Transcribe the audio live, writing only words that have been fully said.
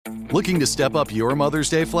Looking to step up your Mother's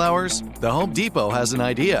Day flowers? The Home Depot has an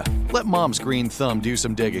idea. Let Mom's green thumb do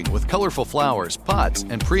some digging with colorful flowers, pots,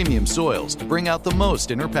 and premium soils to bring out the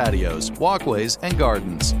most in her patios, walkways, and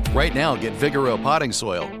gardens. Right now, get Vigoro potting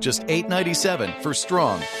soil, just $8.97 for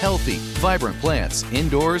strong, healthy, vibrant plants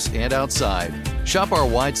indoors and outside. Shop our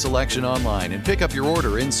wide selection online and pick up your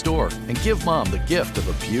order in-store and give Mom the gift of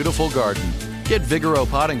a beautiful garden. Get Vigoro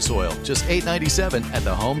potting soil, just $8.97 at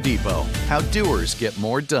the Home Depot. How doers get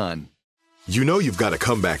more done. You know you've got a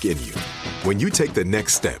comeback in you. When you take the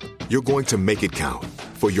next step, you're going to make it count.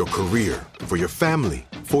 For your career, for your family,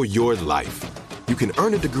 for your life. You can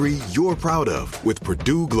earn a degree you're proud of with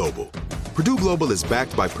Purdue Global. Purdue Global is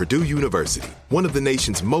backed by Purdue University, one of the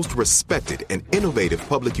nation's most respected and innovative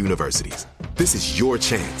public universities. This is your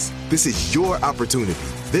chance. This is your opportunity.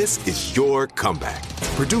 This is your comeback.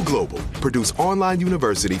 Purdue Global, Purdue's online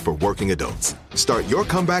university for working adults. Start your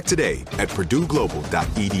comeback today at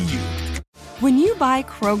purdueglobal.edu. When you buy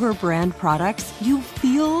Kroger brand products, you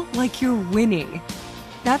feel like you're winning.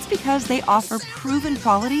 That's because they offer proven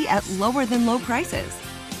quality at lower than low prices.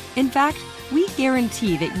 In fact, we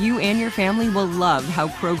guarantee that you and your family will love how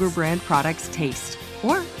Kroger brand products taste,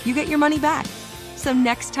 or you get your money back. So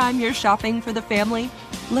next time you're shopping for the family,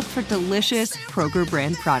 look for delicious Kroger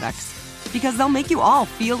brand products, because they'll make you all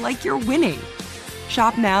feel like you're winning.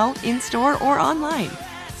 Shop now, in-store, or online.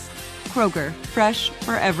 Kroger, fresh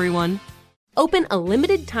for everyone. Open a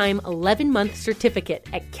limited-time 11-month certificate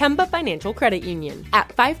at Kemba Financial Credit Union. At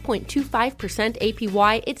 5.25%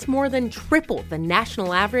 APY, it's more than triple the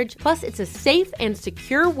national average, plus it's a safe and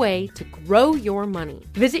secure way to grow your money.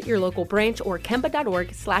 Visit your local branch or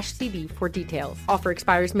kemba.org/CD for details. Offer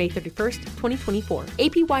expires May 31st, 2024.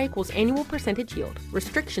 APY equals annual percentage yield.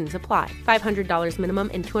 Restrictions apply. $500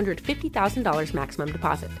 minimum and $250,000 maximum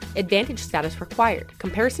deposit. Advantage status required.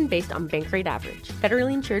 Comparison based on bank rate average.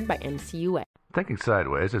 Federally insured by NCUA. Thinking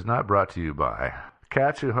Sideways is not brought to you by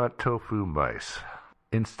Cats Who Hunt Tofu Mice.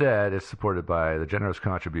 Instead, it's supported by the generous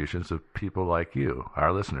contributions of people like you,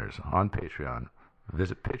 our listeners, on Patreon.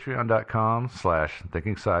 Visit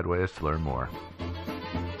patreon.com/Thinking Sideways to learn more.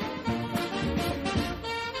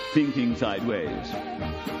 Thinking Sideways.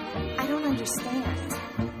 I don't understand.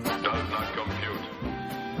 Does not compute.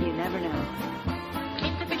 You never know.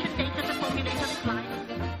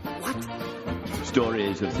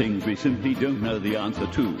 Stories of things we simply don't know the answer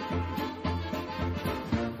to.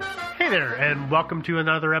 Hey there, and welcome to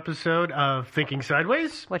another episode of Thinking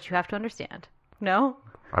Sideways. What you have to understand. No?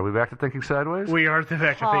 Are we back to Thinking Sideways? We are back to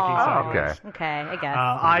Thinking Sideways. Okay, I guess.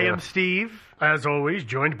 I am Steve, as always,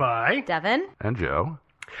 joined by Devin and Joe.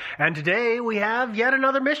 And today we have yet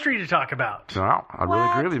another mystery to talk about. Well, a really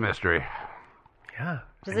groovy mystery. Yeah.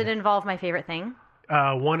 Does it involve my favorite thing?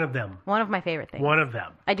 One of them. One of my favorite things. One of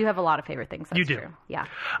them. I do have a lot of favorite things. That's you do. True. Yeah.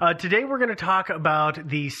 Today we're going to talk about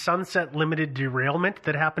the Sunset Limited derailment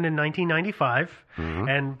that happened in 1995. Mm-hmm.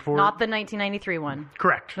 And for not the 1993 one.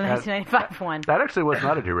 Correct. The 1995 one. That actually was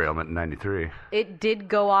not a derailment in 93. It did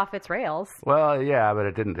go off its rails. Well, yeah, but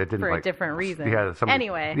it didn't for a different reason. Yeah,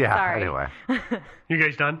 anyway, yeah, sorry. Anyway. You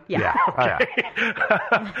guys done? Yeah. Okay.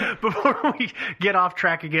 Before we get off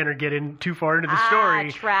track again or get in too far into the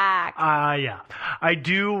story. Track. Yeah. I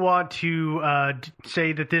do want to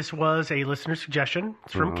say that this was a listener suggestion.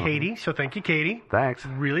 It's from Katie, so thank you, Katie. Thanks.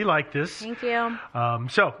 Really like this. Thank you.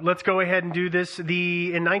 So let's go ahead and do this.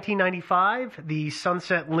 In 1995, the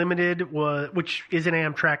Sunset Limited, which is an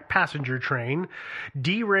Amtrak passenger train,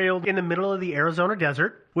 derailed in the middle of the Arizona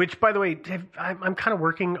desert. Which, by the way, I'm kind of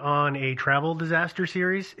working on a travel disaster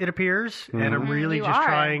series, it appears. And I'm really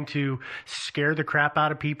trying to scare the crap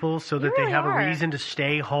out of people so that they have a reason to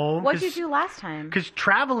stay home. What did you do last time? Because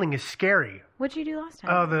traveling is scary. What did you do last time?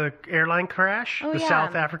 Oh, the airline crash? The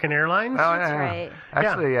South African Airlines? Oh, that's right.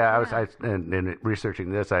 Actually, in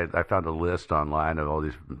researching this, I found a list online of all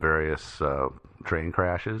these various train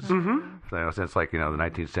crashes. Mm-hmm. Since the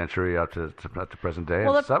 19th century up to present day.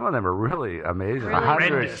 Well, and some of them are really amazing.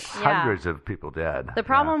 Hundreds of people dead. The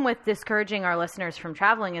problem with discouraging our listeners from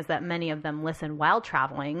traveling is that many of them listen while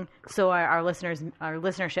traveling, so our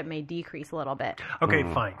listenership may decrease a little bit. Okay,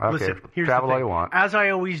 fine. Okay. Listen, here's Travel the all thing. you want. As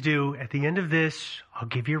I always do, at the end of this, I'll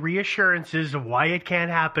give you reassurances of why it can't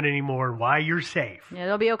happen anymore, why you're safe. Yeah,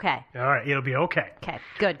 it'll be okay. All right, it'll be okay. Okay,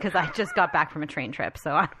 good, because I just got back from a train trip,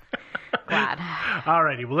 so I'm glad. All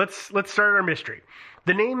righty, well, let's start our mystery.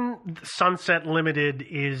 The name Sunset Limited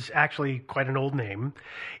is actually quite an old name.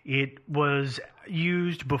 It was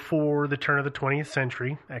used before the turn of the 20th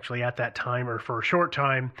century. Actually, at that time, or for a short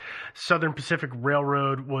time, Southern Pacific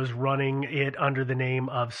Railroad was running it under the name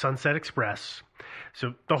of Sunset Express.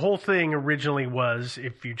 So the whole thing originally was,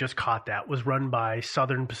 if you just caught that, was run by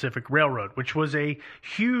Southern Pacific Railroad, which was a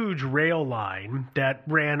huge rail line that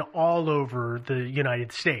ran all over the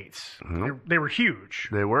United States. Mm-hmm. They were huge.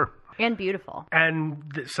 They were. And beautiful.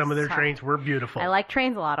 And some of their trains were beautiful. I like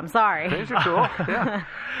trains a lot. I'm sorry. Trains are cool. Yeah.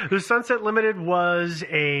 The Sunset Limited was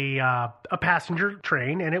a passenger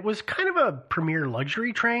train, and it was kind of a premier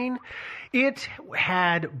luxury train. It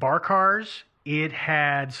had bar cars. It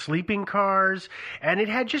had sleeping cars, and it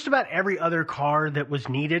had just about every other car that was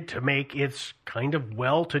needed to make its kind of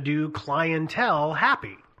well-to-do clientele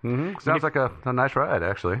happy. Mm-hmm. Sounds like a nice ride,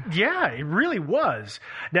 actually. Yeah, it really was.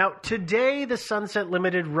 Now, today, the Sunset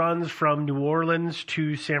Limited runs from New Orleans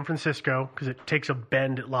to San Francisco, because it takes a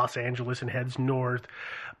bend at Los Angeles and heads north.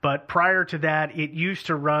 But prior to that, it used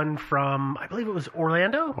to run from, I believe it was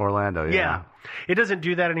Orlando? Orlando, yeah. Yeah. It doesn't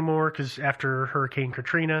do that anymore because after Hurricane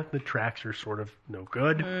Katrina, the tracks are sort of no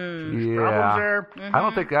good. There's problems there. Mm-hmm. I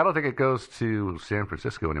don't think it goes to San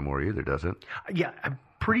Francisco anymore either, does it? Yeah, I'm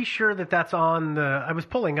pretty sure that's on the... I was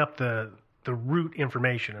pulling up the route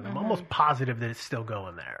information, and I'm almost positive that it's still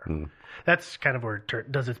going there. Mm. That's kind of where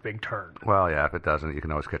it does its big turn. Well, yeah, if it doesn't, you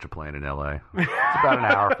can always catch a plane in L.A. It's about an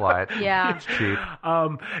hour flight. Yeah. It's cheap.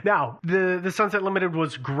 Now, the Sunset Limited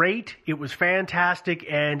was great. It was fantastic,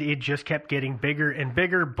 and it just kept getting bigger and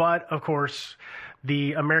bigger. But, of course,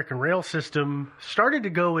 the American rail system started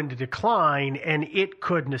to go into decline, and it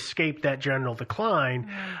couldn't escape that general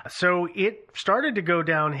decline. So it started to go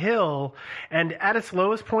downhill, and at its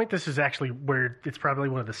lowest point, this is actually where it's probably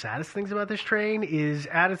one of the saddest things about this train, is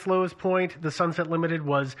at its lowest point, the Sunset Limited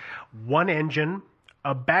was one engine,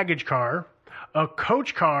 a baggage car, a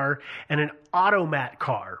coach car, and an automat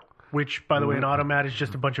car. Which, by the way, an automat is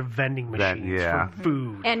just a bunch of vending machines for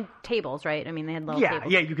food. And tables, right? I mean, they had little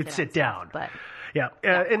tables. Yeah, you could sit down. But yeah.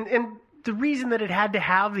 And the reason that it had to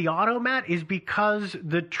have the automat is because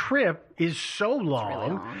the trip is so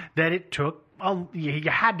long, that it took... you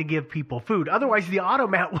had to give people food. Otherwise, the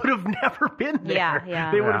automat would have never been there.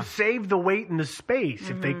 Yeah. They would have saved the weight and the space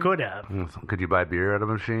if they could have. Could you buy beer out of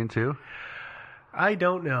a machine, too? I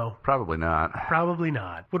don't know. Probably not. Probably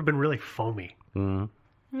not. Would have been really foamy. Mm-hmm.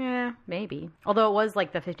 Yeah, maybe. Although it was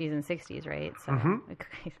like the 50s and 60s, right? So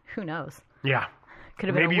who knows? Yeah. Could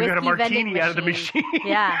have been maybe a you got a martini out of the machine.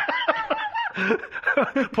 Yeah.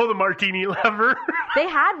 Pull the martini lever. They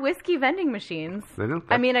had whiskey vending machines. They did?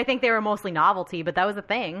 I mean, I think they were mostly novelty, but that was a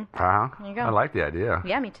thing. Uh-huh. There you go. I like the idea.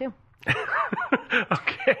 Yeah, me too.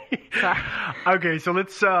 Okay. Sorry. Okay, so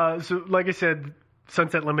let's. So, like I said,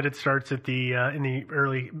 Sunset Limited starts at the in the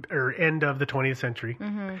early or end of the 20th century.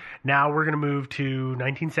 Mm-hmm. Now we're going to move to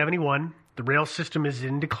 1971. The rail system is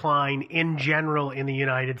in decline in general in the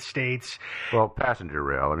United States. Well, passenger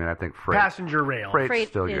rail. I mean, I think freight. Passenger rail.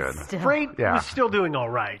 Freight's still good. Freight was still doing all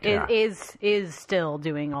right. Is still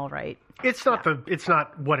doing all right. It's not it's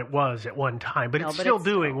not what it was at one time, but it's still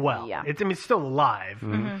doing well. Yeah. It's still alive.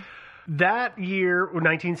 Mm-hmm. That year,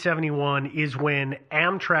 1971, is when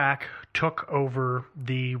Amtrak took over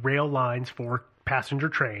the rail lines for passenger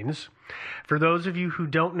trains. For those of you who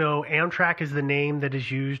don't know, Amtrak is the name that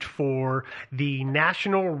is used for the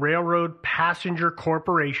National Railroad Passenger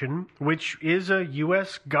Corporation, which is a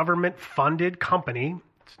U.S. government-funded company.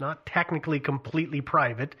 It's not technically completely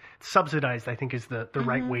private. It's subsidized, I think, is the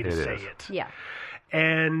right way to say it. Yeah.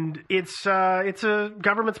 And it's a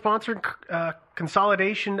government-sponsored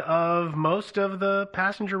consolidation of most of the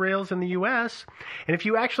passenger rails in the U.S. And if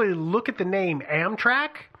you actually look at the name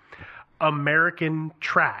Amtrak, American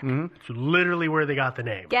Track. Mm-hmm. It's literally where they got the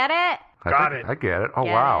name. Get it? Got it. I get it. Oh,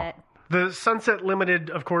 wow. It. The Sunset Limited,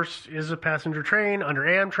 of course, is a passenger train under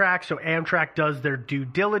Amtrak, so Amtrak does their due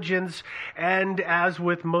diligence, and as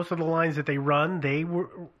with most of the lines that they run, they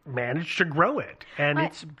managed to grow it, and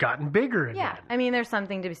it's gotten bigger again. Yeah, I mean, there's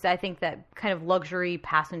something to be said. I think that kind of luxury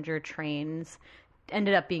passenger trains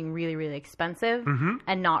ended up being really, really expensive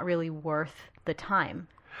and not really worth the time.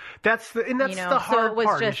 That's the hard part. So it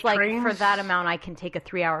was just like, trains... for that amount, I can take a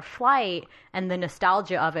 3-hour flight, and the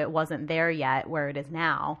nostalgia of it wasn't there yet where it is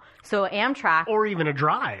now. So Amtrak... Or even a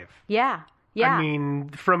drive. Yeah. I mean,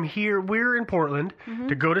 from here, we're in Portland,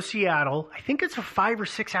 to go to Seattle, I think it's a 5 or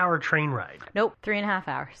 6 hour train ride. Nope, 3.5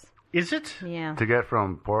 hours. Is it? Yeah. To get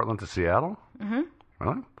from Portland to Seattle? Mm-hmm.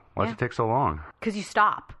 Really? Why does it take so long? Because you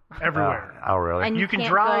stop. Everywhere. Oh, really? And You can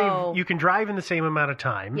can't drive. go- You can drive in the same amount of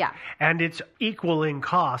time. Yeah. And it's equal in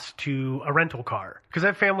cost to a rental car. Because I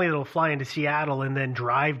have family that'll fly into Seattle and then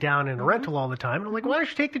drive down in a rental all the time. And I'm like, why don't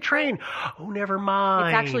you take the train? Oh, never mind.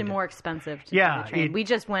 It's actually more expensive to do the train. We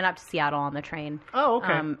just went up to Seattle on the train. Oh,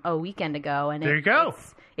 okay. A weekend ago, and There you go.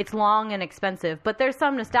 It's long and expensive, but there's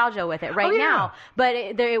some nostalgia with it right now. But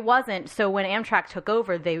it wasn't. So when Amtrak took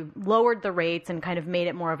over, they lowered the rates and kind of made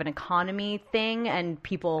it more of an economy thing, and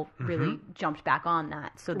people really jumped back on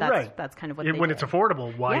that. So that's kind of what they when did. it's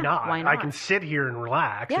affordable, why not? Why not? I can sit here and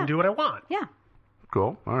relax and do what I want. Yeah.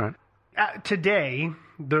 Cool. All right. Today,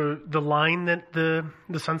 the line that the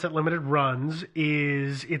Sunset Limited runs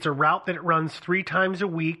it's a route that it runs 3 times a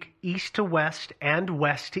week, east to west and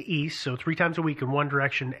west to east. So 3 times a week in one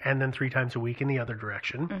direction and then 3 times a week in the other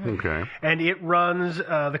direction. Okay. And it runs,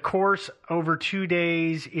 the course over 2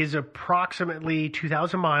 days is approximately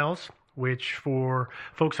 2,000 miles, which for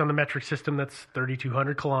folks on the metric system, that's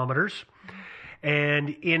 3,200 kilometers. And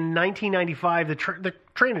in 1995, the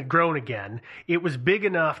train had grown again. It was big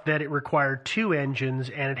enough that it required 2 engines,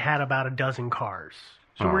 and it had about a dozen cars.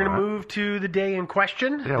 So we're going to move to the day in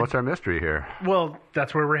question. Yeah, what's our mystery here? Well,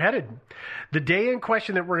 that's where we're headed. The day in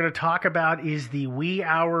question that we're going to talk about is the wee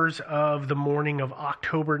hours of the morning of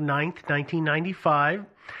October 9th, 1995.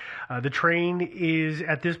 The train is,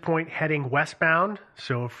 at this point, heading westbound,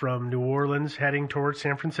 so from New Orleans heading towards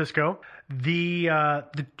San Francisco. The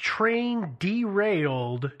train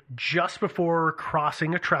derailed just before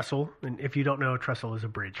crossing a trestle. And if you don't know, a trestle is a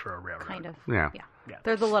bridge for a railroad. Kind of. Yeah.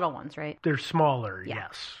 They're the little ones, right? They're smaller,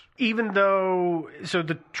 yes. Even though, so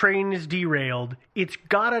the train is derailed, it's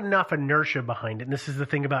got enough inertia behind it. And this is the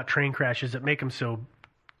thing about train crashes that make them so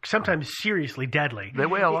sometimes seriously deadly. They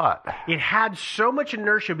weigh a lot. It had so much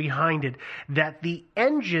inertia behind it that the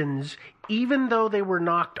engines, even though they were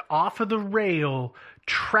knocked off of the rail,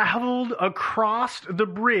 traveled across the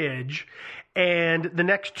bridge, and the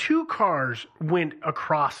next 2 cars went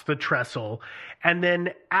across the trestle. And then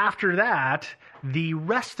after that, the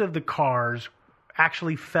rest of the cars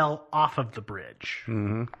actually fell off of the bridge.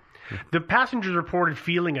 Mm-hmm. The passengers reported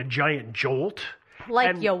feeling a giant jolt.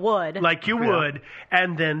 Like you would.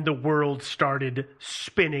 And then the world started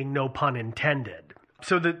spinning, no pun intended.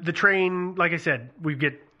 So the train, like I said, we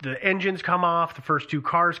get the engines come off, the first 2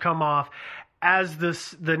 cars come off. As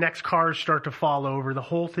the next cars start to fall over, the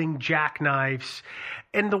whole thing jackknifes.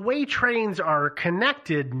 And the way trains are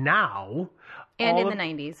connected now... And in the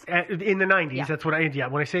 90s. In the 90s, that's what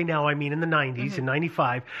when I say now, I mean in the 90s, in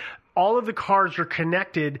 95. All of the cars are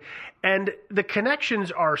connected, and the connections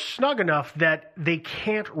are snug enough that they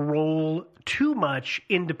can't roll too much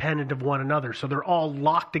independent of one another. So they're all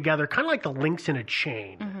locked together, kind of like the links in a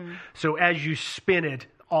chain. So as you spin it,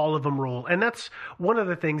 all of them roll. And that's one of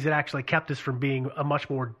the things that actually kept this from being a much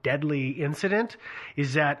more deadly incident,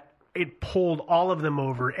 is that it pulled all of them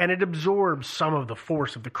over, and it absorbed some of the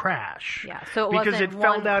force of the crash. Yeah, so it because wasn't it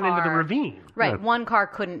fell one down into the car- ravine. Right, Yeah. one car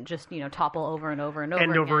couldn't just, topple over and over and over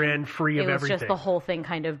End again. over end, free of It was everything. just the whole thing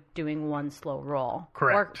kind of doing one slow roll.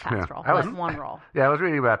 Correct. Or fast roll, I was- but one roll. Yeah, I was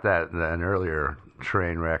reading about that in an earlier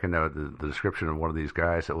train wreck, and the description of one of these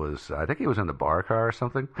guys that was, I think he was in the bar car or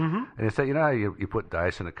something, and he said, how you put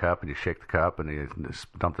dice in a cup and you shake the cup and you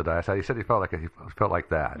dump the dice out. He said he felt like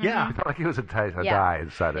that. Yeah. He felt like he was a die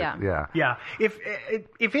inside it. Yeah. Yeah.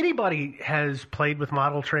 If anybody has played with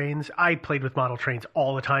model trains, I played with model trains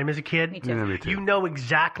all the time as a kid. Me too. Yeah, me too. You know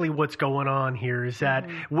exactly what's going on here. Is that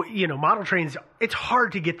model trains? It's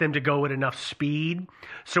hard to get them to go at enough speed.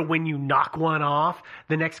 So when you knock one off,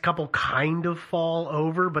 the next couple kind of fall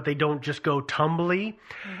over, but they don't just go tumbly.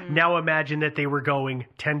 Now imagine that they were going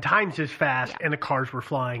 10 times as fast, and the cars were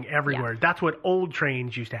flying everywhere. That's what old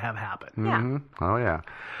trains used to have happen. Yeah. Oh yeah.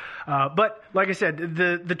 But like I said,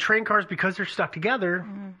 the train cars, because they're stuck together,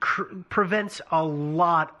 prevents a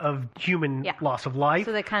lot of human loss of life.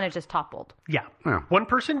 So they kind of just toppled. Yeah. One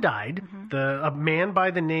person died. A man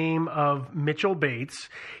by the name of Mitchell Bates.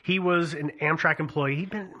 He was an Amtrak employee. He'd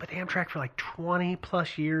been with Amtrak for like 20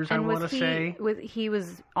 plus years, I want to say. He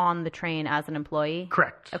was on the train as an employee?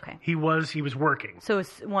 Correct. Okay. He was working. So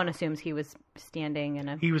one assumes he was standing in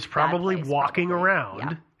a He was bad probably place, walking probably.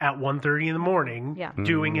 around at 1:30 in the morning, Yeah.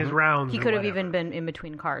 doing his rounds. He or could have whatever. even been in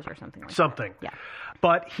between cars or something like that. Something. Yeah.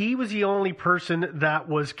 But he was the only person that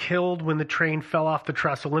was killed when the train fell off the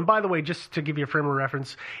trestle. And by the way, just to give you a frame of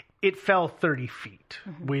reference, it fell 30 feet,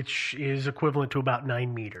 which is equivalent to about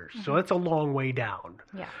 9 meters. So that's a long way down.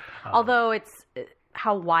 Yeah. Although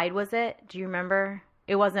how wide was it? Do you remember?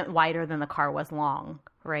 It wasn't wider than the car was long.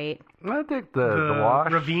 right? I think the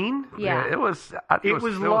wash ravine. Yeah, it was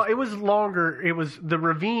longer. It was the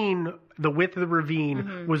ravine. The width of the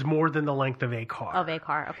ravine was more than the length of a car. Okay.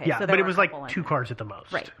 Yeah, so but it was like 2 cars at the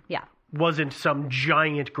most. Right. Yeah. Wasn't some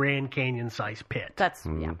giant Grand Canyon sized pit. That's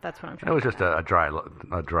what I'm trying to It was get just at.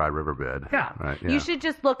 a dry riverbed. Yeah. Right? You should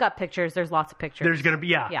just look up pictures. There's lots of pictures. There's going to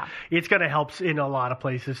be, it's going to help in a lot of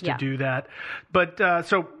places to do that. But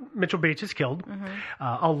so Mitchell Bates is killed.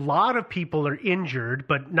 A lot of people are injured,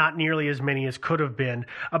 but not nearly as many as could have been.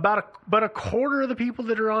 But a quarter of the people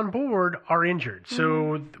that are on board are injured.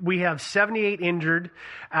 So we have 78 injured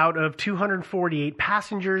out of 248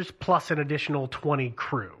 passengers plus an additional 20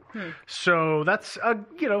 crew. So that's a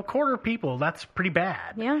quarter of people. That's pretty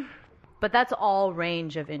bad. Yeah, but that's all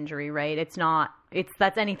range of injury, right?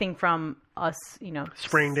 That's anything from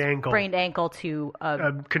sprained ankle to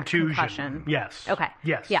a contusion. Concussion. Yes. Okay.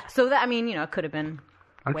 Yes. Yeah. So that it could have been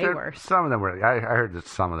way worse. Some of them were. I heard that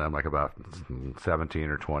some of them, like about 17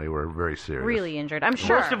 or 20, were very serious. Really injured. I'm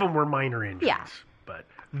sure. Most of them were minor injuries. Yeah. But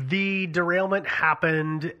the derailment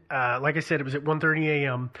happened, like I said, it was at 1:30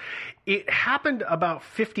 a.m. It happened about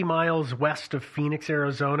 50 miles west of Phoenix,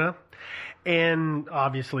 Arizona. And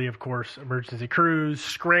obviously, of course, emergency crews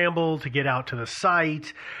scramble to get out to the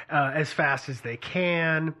site as fast as they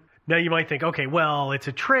can. Now, you might think, okay, well, it's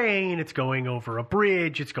a train. It's going over a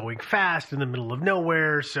bridge. It's going fast in the middle of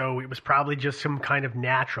nowhere. So it was probably just some kind of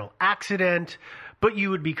natural accident. But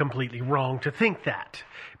you would be completely wrong to think that.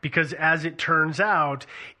 Because as it turns out,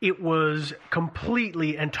 it was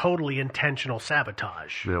completely and totally intentional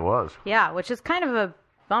sabotage. It was. Yeah, which is kind of a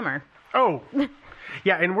bummer. Oh,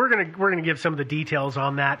 yeah, and we're gonna give some of the details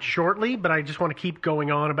on that shortly, but I just want to keep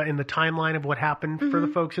going on about in the timeline of what happened for the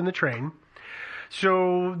folks in the train.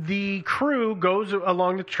 So the crew goes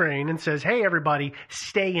along the train and says, "Hey, everybody,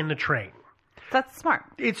 stay in the train." That's smart.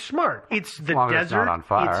 It's smart. It's the long as desert. it's not on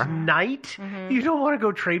fire. It's night. You don't want to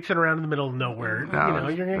go traipsing around in the middle of nowhere. No,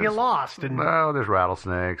 you're going to get lost. And there's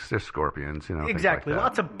rattlesnakes. There's scorpions. exactly. Things like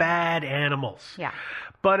Lots of bad animals. Yeah.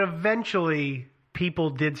 But eventually, people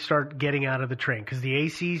did start getting out of the train because the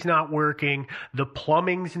AC's not working, the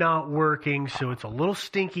plumbing's not working, so it's a little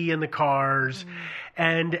stinky in the cars.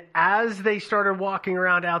 And as they started walking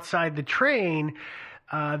around outside the train,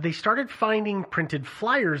 they started finding printed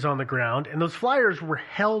flyers on the ground, and those flyers were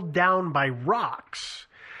held down by rocks,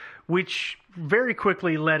 which very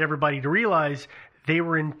quickly led everybody to realize they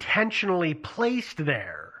were intentionally placed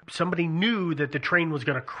there. Somebody knew that the train was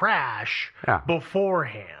going to crash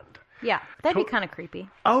beforehand. Yeah, that'd be kind of creepy.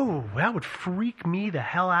 Oh, that would freak me the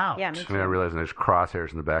hell out. Yeah, me too. I realize there's crosshairs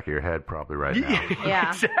in the back of your head probably right now. Yeah.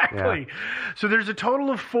 Exactly. Yeah. So there's a total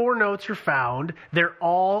of 4 notes are found. They're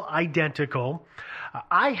all identical.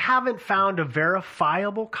 I haven't found a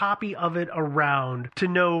verifiable copy of it around to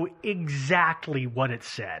know exactly what it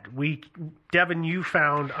said. Devin, you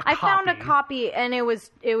found a copy. I found a copy, and it was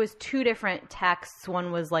 2 different texts.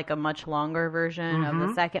 One was like a much longer version of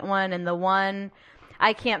the second one, and the one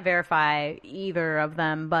I can't verify either of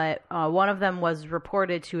them, but one of them was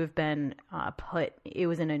reported to have been it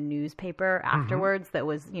was in a newspaper afterwards that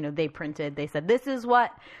was, they said, this is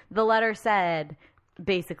what the letter said,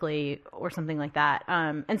 basically, or something like that.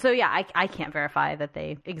 And so, yeah, I can't verify that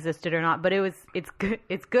they existed or not, but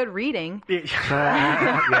it's good reading.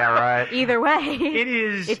 Yeah, right. Either way, it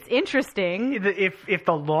is. It's interesting. If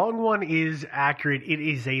the long one is accurate, it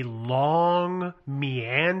is a long,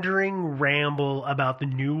 meandering ramble about the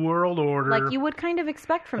New World Order, like you would kind of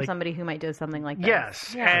expect from somebody who might do something like that.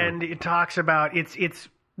 Yes, and it talks about it's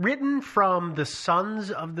written from the Sons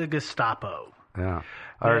of the Gestapo. Yeah.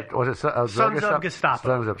 Or was it Sons of Gestapo?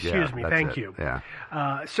 Sons of, Excuse me. Thank you. Yeah.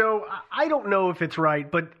 So I don't know if it's right,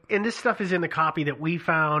 and this stuff is in the copy that we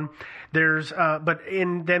found.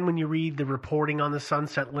 Then when you read the reporting on the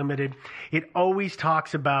Sunset Limited, it always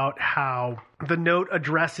talks about how the note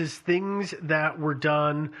addresses things that were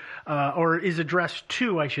done, or is addressed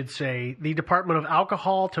to, I should say, the Department of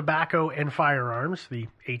Alcohol, Tobacco, and Firearms, the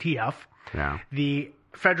ATF. Yeah. The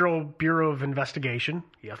Federal Bureau of Investigation,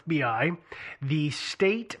 the FBI, the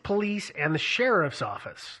state police, and the sheriff's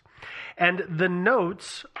office. And the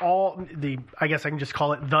notes, I guess I can just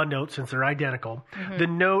call it the note since they're identical. The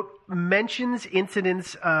note mentions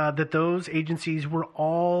incidents that those agencies were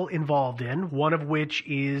all involved in, one of which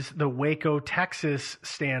is the Waco, Texas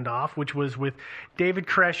standoff, which was with David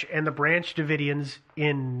Koresh and the Branch Davidians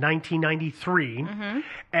in 1993,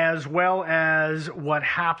 as well as what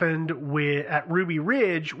happened at Ruby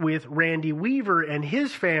Ridge with Randy Weaver and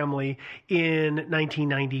his family in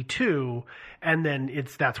 1992. And then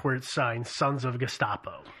that's where it's signed Sons of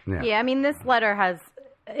Gestapo. Yeah, I mean, this letter has,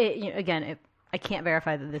 again, I can't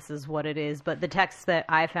verify that this is what it is, but the text that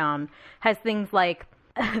I found has things like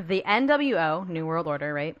the NWO, New World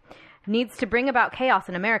Order, right, needs to bring about chaos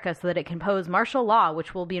in America so that it can pose martial law,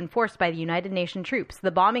 which will be enforced by the United Nations troops. The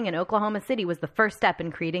bombing in Oklahoma City was the first step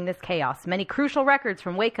in creating this chaos. Many crucial records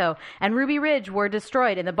from Waco and Ruby Ridge were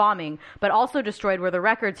destroyed in the bombing, but also destroyed were the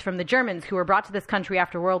records from the Germans who were brought to this country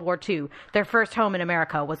after World War II. Their first home in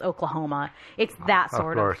America was Oklahoma. It's that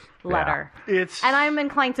sort of letter. Yeah. And I'm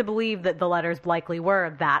inclined to believe that the letters likely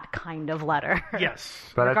were that kind of letter.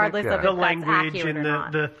 Yes. But regardless I think, of the if that's language accurate and or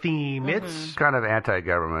not. the theme. It's kind of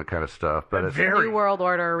anti-government kind of stuff, but it's very New World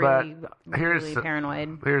Order, really, here's really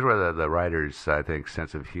paranoid. Here's where the writer's, I think,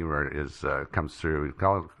 sense of humor is comes through.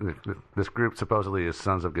 This group supposedly is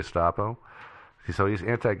Sons of Gestapo. So he's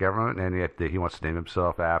anti-government, and yet he wants to name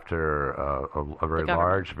himself after a very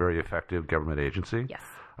large, very effective government agency. Yes.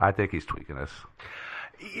 I think he's tweaking us.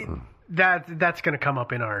 That's going to come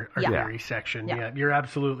up in our theory section. Yeah, you're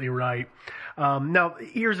absolutely right. Now,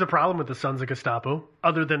 here's the problem with the Sons of Gestapo,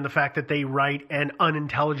 other than the fact that they write an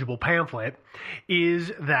unintelligible pamphlet,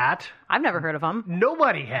 is that I've never heard of them.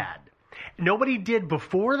 Nobody had. Nobody did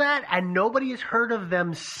before that, and nobody has heard of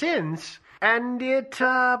them since. And it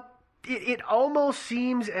almost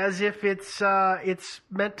seems as if it's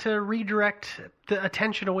meant to redirect the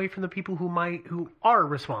attention away from the people who are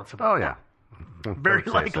responsible. Oh yeah. Very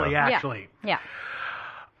likely, actually. Yeah.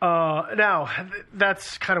 Now,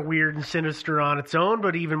 that's kind of weird and sinister on its own,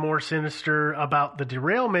 but even more sinister about the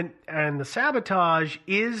derailment and the sabotage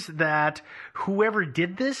is that whoever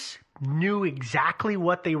did this knew exactly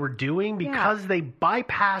what they were doing because they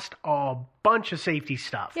bypassed a bunch of safety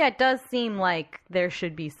stuff. Yeah, it does seem like there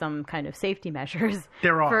should be some kind of safety measures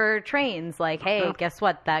there are. For trains. Like, hey, guess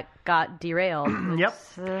what? That got derailed. Yep.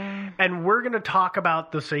 And we're going to talk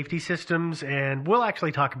about the safety systems, and we'll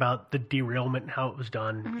actually talk about the derailment and how it was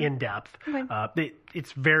done in depth. Okay.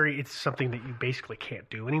 It's something that you basically can't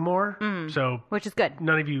do anymore. So, which is good.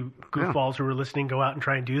 None of you goofballs who are listening go out and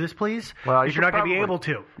try and do this, please. Well, you're not going to be able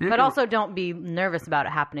to. But also, don't be nervous about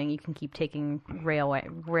it happening. You can keep taking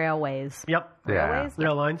railways. Yep. Railways?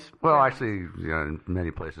 Rail lines. Well, actually, in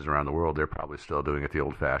many places around the world, they're probably still doing it the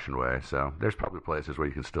old-fashioned way. So there's probably places where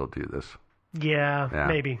you can still do this. Yeah.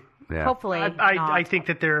 Maybe. Yeah. Hopefully, I think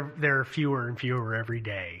that there are fewer and fewer every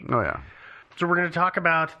day. Oh yeah. So we're going to talk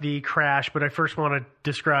about the crash, but I first want to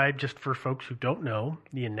describe, just for folks who don't know,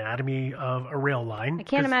 the anatomy of a rail line. I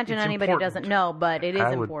can't imagine anybody doesn't know, but it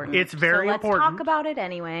is important. It's very important. Let's talk about it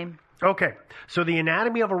anyway. Okay, so the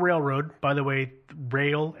anatomy of a railroad, by the way,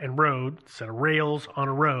 rail and road, set of rails on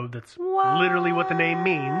a road, that's literally what the name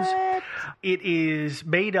means. It is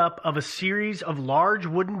made up of a series of large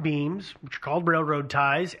wooden beams, which are called railroad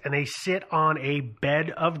ties, and they sit on a bed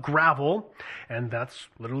of gravel, and that's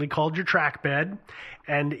literally called your track bed.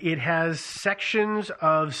 And it has sections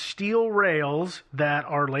of steel rails that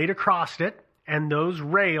are laid across it, and those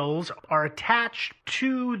rails are attached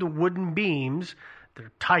to the wooden beams. They're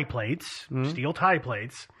tie plates, steel tie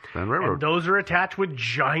plates. And those are attached with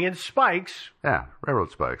giant spikes. Yeah,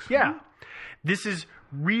 railroad spikes. Yeah. This is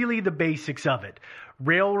really the basics of it.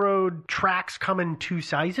 Railroad tracks come in two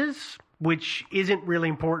sizes, which isn't really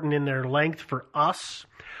important in their length for us,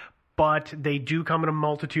 but they do come in a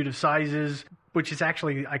multitude of sizes, which is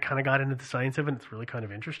actually, I kind of got into the science of it, and it's really kind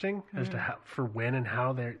of interesting as to how, for when and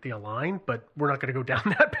how they align, but we're not going to go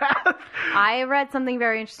down that path. I read something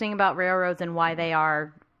very interesting about railroads and why they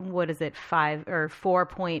are,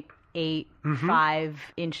 4.85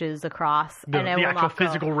 inches across. The actual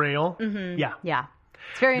physical rail. Mm-hmm. Yeah. Yeah.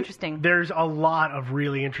 It's very interesting. There's a lot of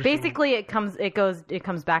really interesting. Basically, it comes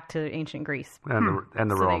back to ancient Greece and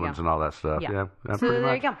the Romans and all that stuff. Yeah, so pretty there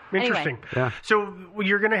much. you go. Interesting. Anyway. Yeah. So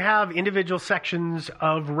you're going to have individual sections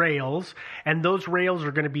of rails, and those rails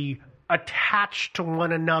are going to be attached to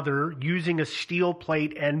one another using a steel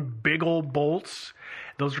plate and big old bolts.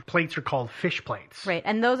 Those plates are called fish plates. Right,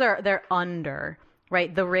 and they're under.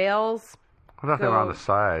 Right, the rails. What about them on the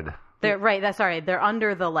side? They're they're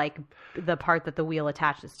under the part that the wheel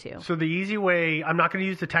attaches to. So the easy way, I'm not going to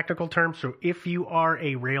use the technical term, so if you are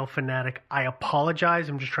a rail fanatic, I apologize.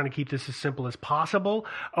 I'm just trying to keep this as simple as possible.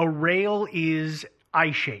 A rail is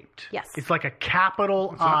I-shaped. Yes. It's like a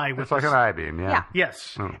capital I. It's like an I-beam, yeah.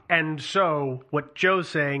 Yes. And so what Joe's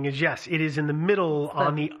saying is, yes, it is in the middle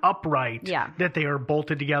on the upright that they are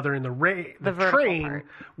bolted together in the train. Part.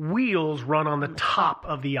 Wheels run on the top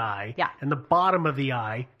of the I. Yeah. And the bottom of the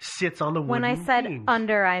I sits on the wooden When I said beams.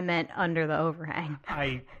 under, I meant under the overhang.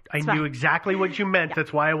 I knew exactly what you meant.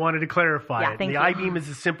 That's why I wanted to clarify it. The I-beam is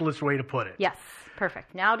the simplest way to put it. Yes.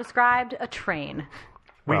 Perfect. Now described a train.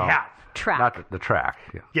 We have. Track. Not the track.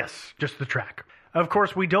 Yeah. Yes, just the track. Of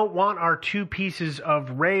course, we don't want our two pieces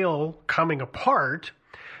of rail coming apart.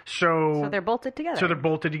 So they're bolted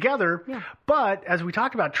together. Yeah. But as we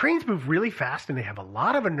talked about, trains move really fast and they have a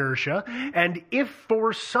lot of inertia. And if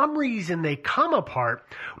for some reason they come apart,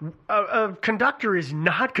 a conductor is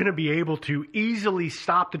not going to be able to easily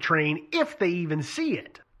stop the train if they even see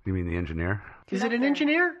it. You mean the engineer? Is it an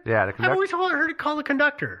engineer? Yeah, the conductor. I've always heard it called a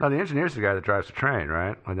conductor. No, the engineer's the guy that drives the train,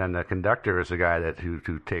 right? And then the conductor is the guy who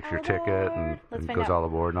takes your ticket and goes all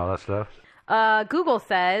aboard and all that stuff. Google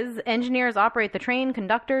says engineers operate the train,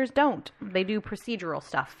 conductors don't. They do procedural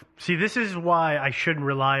stuff. See, this is why I shouldn't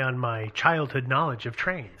rely on my childhood knowledge of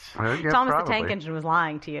trains. Thomas the Tank Engine was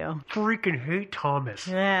lying to you. Freaking hate Thomas.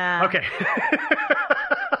 Yeah. Okay.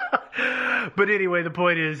 But anyway, the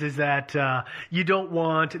point is that you don't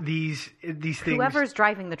want these things. Whoever's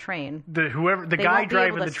driving the train, the guy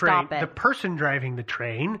driving the train, the person driving the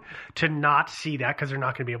train, to not see that because they're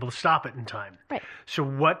not going to be able to stop it in time. Right. So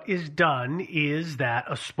what is done is that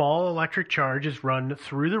a small electric charge is run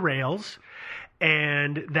through the rails,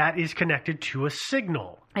 and that is connected to a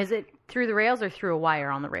signal. Is it through the rails or through a wire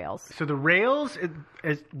on the rails? So the rails,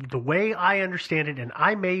 the way I understand it, and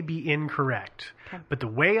I may be incorrect, but the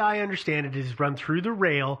way I understand it is run through the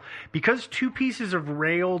rail because two pieces of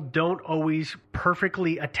rail don't always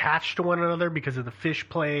perfectly attach to one another because of the fish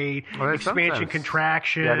plate, expansion,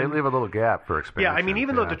 contraction. Yeah, they leave a little gap for expansion. Yeah, I mean,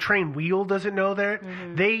 even though the train wheel doesn't know that,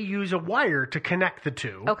 they use a wire to connect the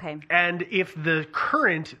two. Okay. And if the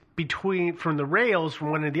current from the rails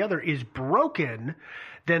from one to the other is broken,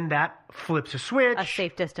 then that flips a switch. A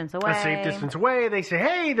safe distance away. They say,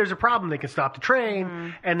 hey, there's a problem. They can stop the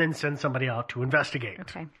train and then send somebody out to investigate.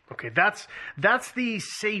 Okay, that's the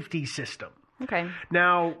safety system. Okay.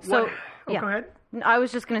 Now, go ahead. I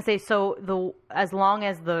was just going to say, as long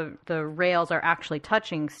as the rails are actually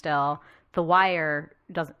touching still, the wire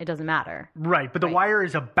doesn't matter. Right, but the wire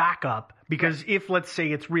is a backup because if, let's say,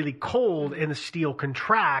 it's really cold and the steel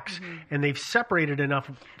contracts and they've separated enough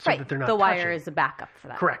so that they're not the touching. wire is a backup for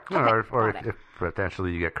that. Correct. Or if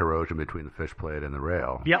potentially you get corrosion between the fish plate and the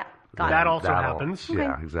rail. Yep. That also happens.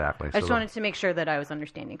 Yeah, exactly. I just wanted to make sure that I was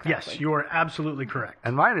understanding correctly. Yes, you are absolutely correct.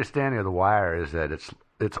 And my understanding of the wire is that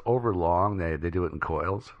it's overlong. They do it in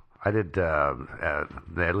coils. I did.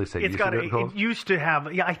 At least they used to do it in coils. It used to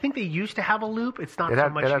have. Yeah, I think they used to have a loop. It's not so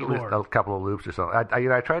much anymore. It had a couple of loops or something.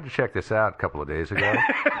 I tried to check this out a couple of days ago.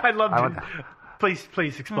 I'd love to.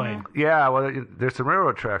 Please explain. Yeah, well, there's some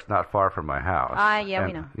railroad tracks not far from my house.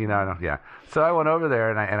 We know. Yeah. So I went over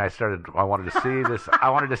there and I wanted to see this.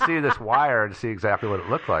 I wanted to see this wire and see exactly what it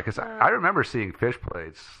looked like. Because I remember seeing fish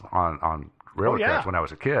plates on railroad tracks when I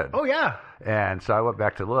was a kid. Oh yeah. And so I went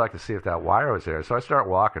back to look to see if that wire was there. So I start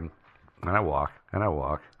walking, and I walk, and I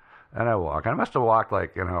walk, and I walk. And I must have walked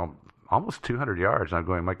almost 200 yards. And I'm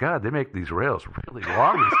going, my God, they make these rails really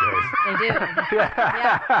long these days. They do.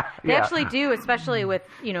 Yeah. They actually do, especially with,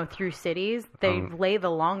 through cities. They lay the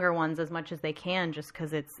longer ones as much as they can just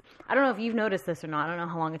because it's, I don't know if you've noticed this or not. I don't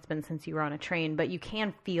know how long it's been since you were on a train, but you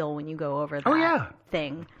can feel when you go over that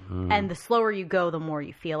thing. And the slower you go, the more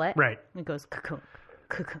you feel it. Right. It goes kukunk,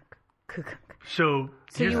 kukunk, kukunk. So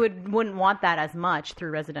you wouldn't want that as much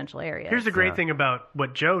through residential areas. Here's the great thing about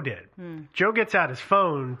what Joe did. Joe gets out his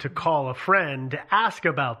phone to call a friend to ask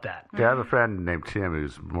about that. Yeah, I have a friend named Tim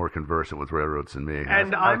who's more conversant with railroads than me.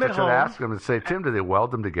 And I'm at home. I ask him and say, Tim, do they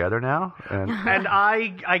weld them together now? And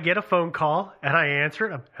I get a phone call and I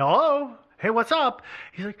answer it. Hello? Hey, what's up?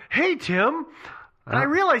 He's like, hey, Tim. And I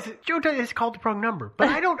realize that Joe has called the wrong number, but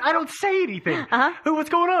I don't say anything. Hey,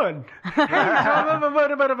 what's going on? And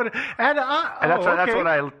that's when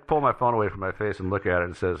I pull my phone away from my face and look at it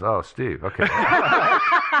and says, "Oh, Steve, okay."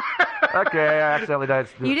 Okay, I accidentally died.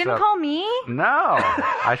 You didn't call me? No,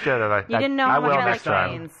 I should have. You didn't know how much I like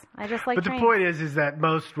trains. I just like trains. But the point is that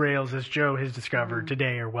most rails, as Joe has discovered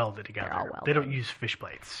today, are welded together. They're all welded. They don't use fish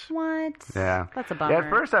plates. What? Yeah, that's a bummer. Yeah, at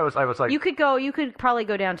first I was like, you could probably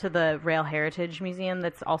go down to the Rail Heritage Museum.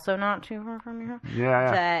 That's also not too far from your house.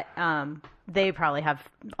 Yeah. That they probably have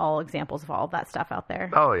all examples of all of that stuff out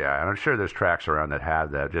there. Oh yeah, and I'm sure there's tracks around that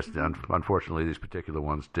have that. Just unfortunately, these particular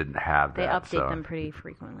ones didn't have that. They update them pretty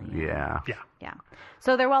frequently. Yeah.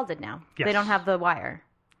 So they're welded now. Yes. They don't have the wire.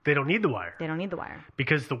 They don't need the wire. They don't need the wire.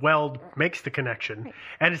 Because the weld makes the connection,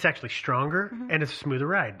 and it's actually stronger, and it's a smoother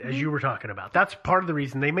ride, as you were talking about. That's part of the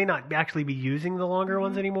reason. They may not actually be using the longer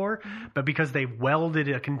ones anymore, but because they welded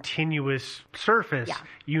a continuous surface,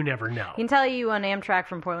 you never know. I can tell you on Amtrak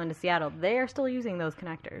from Portland to Seattle, they are still using those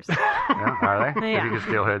connectors. Are they? Yeah. You can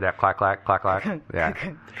still hear that clack, clack, clack, clack. Yeah.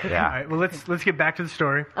 All right, well, let's get back to the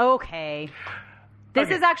story. Okay. This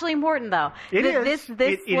is actually important, though. It is.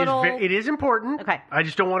 It is important. Okay. I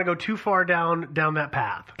just don't want to go too far down that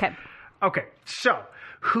path. Okay. Okay. So,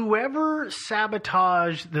 whoever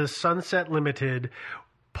sabotaged the Sunset Limited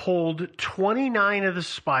pulled 29 of the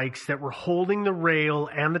spikes that were holding the rail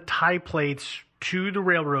and the tie plates to the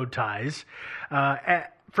railroad ties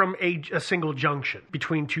from a single junction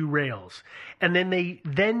between two rails. And then they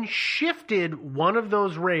shifted one of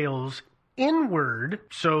those rails inward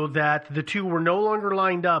so that the two were no longer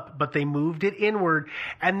lined up, but they moved it inward,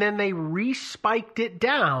 and then they re-spiked it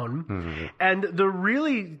down. Mm-hmm. And the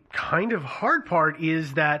really kind of hard part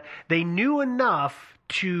is that they knew enough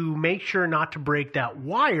to make sure not to break that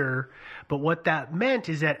wire, but what that meant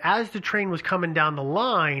is that as the train was coming down the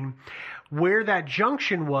line, where that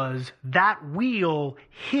junction was, that wheel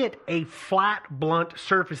hit a flat, blunt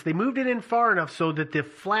surface. They moved it in far enough so that the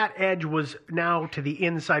flat edge was now to the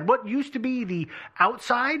inside. What used to be the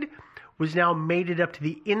outside was now mated up to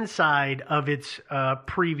the inside of its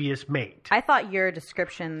previous mate. I thought your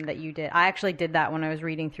description that you did, I actually did that when I was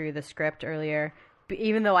reading through the script earlier.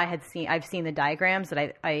 Even though I've seen the diagrams,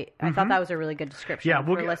 that I thought that was a really good description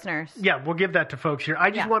for listeners. Yeah, we'll give that to folks here.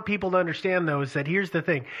 I just want people to understand, though, is that here's the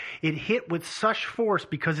thing. It hit with such force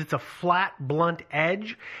because it's a flat, blunt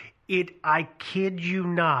edge. It, I kid you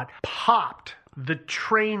not, popped the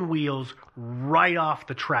train wheels right off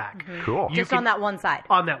the track. Mm-hmm. Cool. Just on that one side.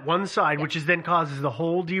 On that one side, which is then causes the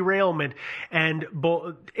whole derailment. And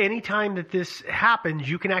anytime that this happens,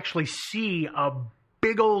 you can actually see a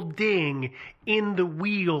big old ding in the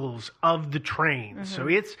wheels of the train. Mm-hmm. So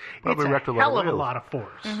it's a hell of a lot of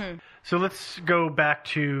force. Mm-hmm. So let's go back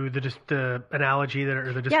to the analogy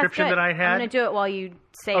or the description that I had. I'm going to do it while you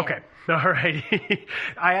say it. Okay. All right.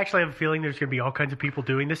 I actually have a feeling there's going to be all kinds of people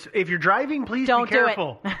doing this. If you're driving, please be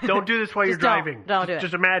careful. Don't do this while you're driving. Don't do it.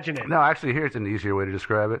 Just imagine it. No, actually, here's an easier way to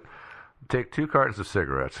describe it. Take 2 cartons of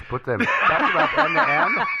cigarettes, put them back end to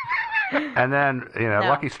end, and then,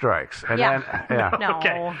 Lucky Strikes. And then, No.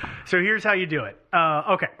 Okay. So here's how you do it.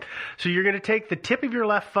 Okay. So you're going to take the tip of your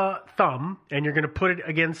left thumb, and you're going to put it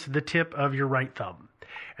against the tip of your right thumb.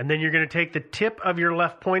 And then you're going to take the tip of your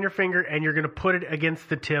left pointer finger, and you're going to put it against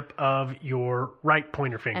the tip of your right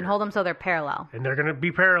pointer finger. And hold them so they're parallel. And they're going to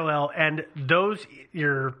be parallel. And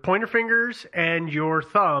your pointer fingers and your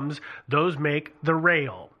thumbs, those make the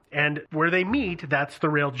rail. And where they meet, that's the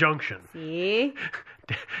rail junction. See?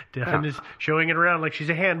 I'm just showing it around like she's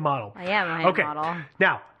a hand model. I am a hand model.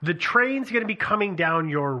 Now, the train's going to be coming down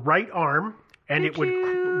your right arm, and it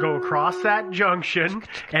would go across that junction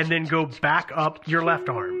and then go back up your left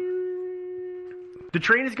arm. The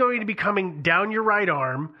train is going to be coming down your right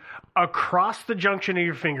arm, across the junction of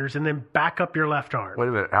your fingers, and then back up your left arm. Wait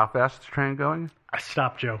a minute. How fast is the train going?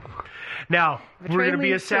 Stop, Joe. Now, we're going to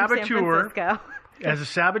be a saboteur. As a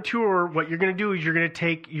saboteur, what you're going to do is you're going to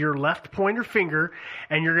take your left pointer finger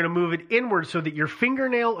and you're going to move it inward so that your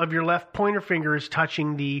fingernail of your left pointer finger is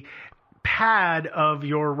touching the pad of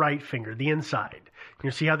your right finger, the inside.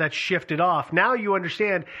 You see how that's shifted off. Now you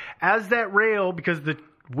understand, as that rail, because the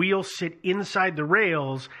wheels sit inside the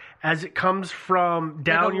rails, as it comes from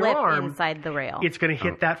down your arm, inside the rail, it's going to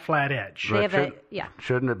hit that flat edge.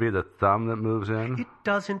 Shouldn't it be the thumb that moves in? It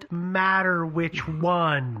doesn't matter which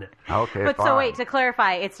one. Okay, but fine. So wait, to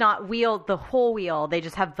clarify, it's not the whole wheel. They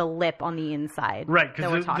just have the lip on the inside. Right,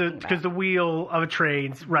 because the wheel of a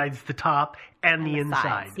train rides the top and the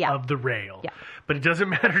inside of the rail. Yeah. But it doesn't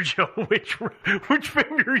matter, Joe, which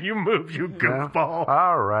finger you move, you goofball.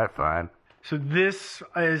 All right, fine. So this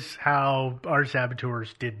is how our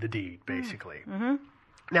saboteurs did the deed, basically. Mm-hmm.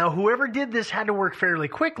 Now, whoever did this had to work fairly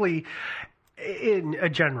quickly in a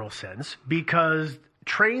general sense, because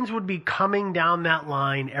trains would be coming down that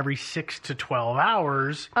line every 6 to 12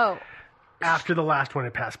 hours after the last one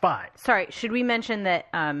had passed by. Sorry, should we mention that,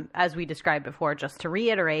 as we described before, just to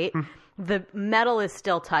reiterate, the metal is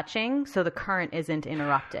still touching, so the current isn't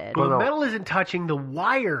interrupted. Well, the metal isn't touching. The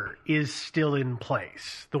wire is still in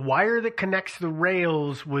place. The wire that connects the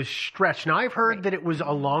rails was stretched. Now, I've heard that it was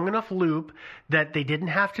a long enough loop that they didn't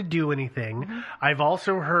have to do anything. Mm-hmm. I've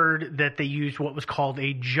also heard that they used what was called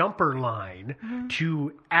a jumper line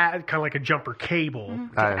to add, kind of like a jumper cable,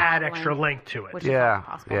 to add extra length to it. Which is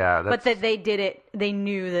possible. But that they did it, they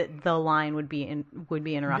knew that the line would be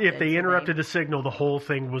interrupted. If they interrupted the signal, the whole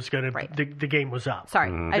thing was going to the game was up. Sorry,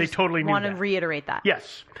 they I just totally knew want to that. reiterate that.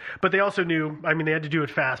 Yes, but they also knew, they had to do it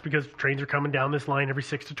fast because trains are coming down this line every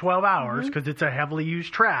 6 to 12 hours because it's a heavily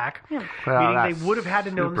used track, meaning they would have had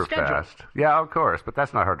to know the schedule. Fast. Yeah, of course, but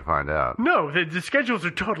that's not hard to find out. No, the schedules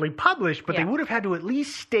are totally published, but they would have had to at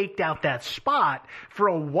least staked out that spot for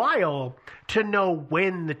a while to know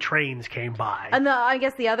when the trains came by. And I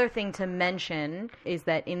guess the other thing to mention is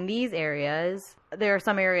that in these areas, there are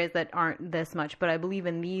some areas that aren't this much, but I believe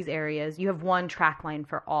in these areas, you have one track line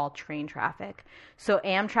for all train traffic. So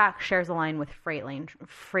Amtrak shares a line with freight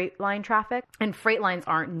line traffic, and freight lines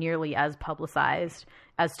aren't nearly as publicized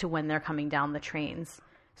as to when they're coming down the trains.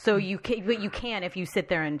 So you can, if you sit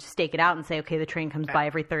there and stake it out and say, okay, the train comes by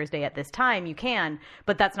every Thursday at this time, you can,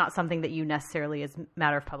 but that's not something that you necessarily is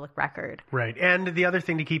matter of public record. Right. And the other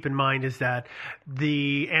thing to keep in mind is that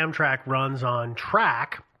the Amtrak runs on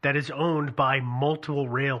track that is owned by multiple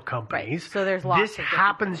rail companies. Right. So there's lots This of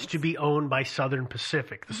happens things. to be owned by Southern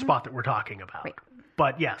Pacific, the spot that we're talking about. Right.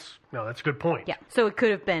 But yes, no, that's a good point. Yeah. So it could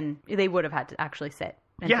have been, they would have had to actually sit.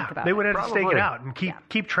 They would have to stake it out and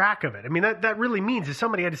keep track of it. That really means that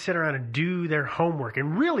somebody had to sit around and do their homework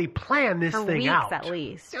and really plan this for thing weeks out. at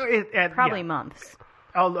least. Probably months.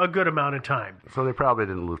 A good amount of time. So they probably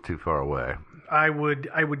didn't live too far away. I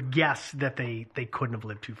would guess that they couldn't have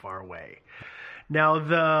lived too far away. Now,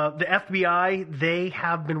 the FBI, they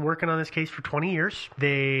have been working on this case for 20 years.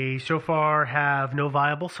 They so far have no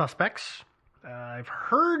viable suspects. I've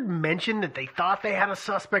heard mention that they thought they had a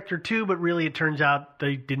suspect or two, but really it turns out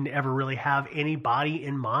they didn't ever really have anybody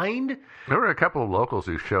in mind. There were a couple of locals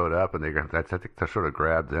who showed up, and I think they sort of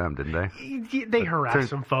grabbed them, didn't they? They harassed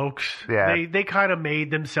some folks. Yeah. They kind of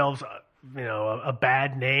made themselves, a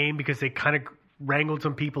bad name because they kind of wrangled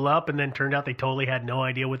some people up, and then turned out they totally had no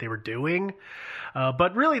idea what they were doing.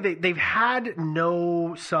 But really, they've had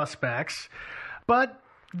no suspects. But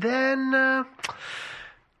then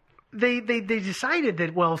they decided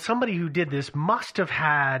that, well, somebody who did this must have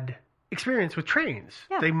had experience with trains.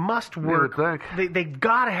 Yeah. They must work. They've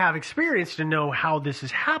got to have experience to know how this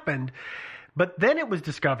has happened. But then it was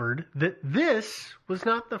discovered that this was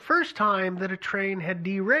not the first time that a train had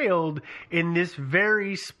derailed in this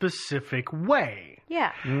very specific way.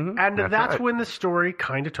 Yeah. Mm-hmm. And that's when the story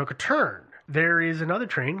kind of took a turn. There is another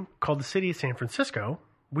train called the City of San Francisco,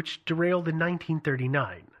 which derailed in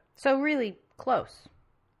 1939. So really close.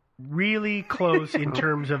 Really close in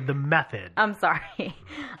terms of the method. I'm sorry.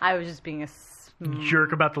 I was just being a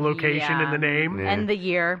jerk about the location and the name. Yeah. And the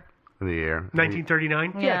year. The year.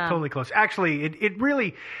 1939? Yeah, totally close. Actually, it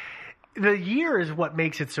really... The year is what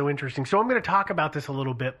makes it so interesting. So I'm going to talk about this a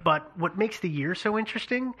little bit, but what makes the year so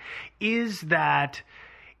interesting is that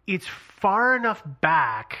it's far enough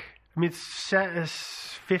back...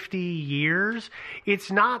 it's 50 years. It's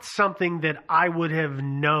not something that I would have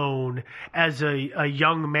known as a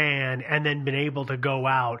young man and then been able to go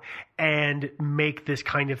out and make this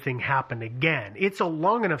kind of thing happen again. It's a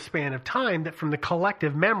long enough span of time that from the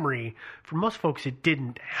collective memory, for most folks, it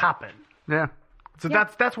didn't happen. Yeah. So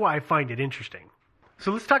that's why I find it interesting.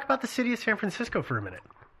 So let's talk about the City of San Francisco for a minute.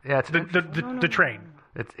 Yeah, it's the train.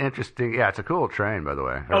 It's interesting. Yeah, it's a cool train, by the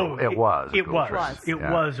way. It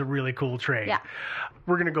was a really cool train. Yeah.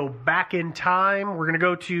 We're going to go back in time. We're going to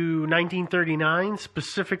go to 1939,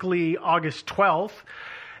 specifically August 12th.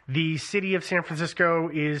 The City of San Francisco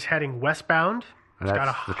is heading westbound. And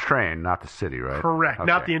that's the train, not the city, right? Correct. Okay.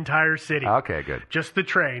 Not the entire city. Okay, good. Just the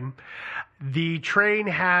train. The train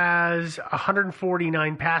has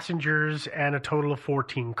 149 passengers and a total of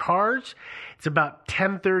 14 cars. It's about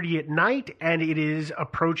 10:30 at night, and it is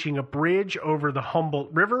approaching a bridge over the Humboldt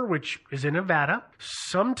River, which is in Nevada.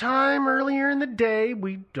 Sometime earlier in the day,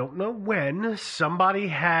 we don't know when, somebody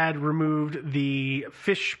had removed the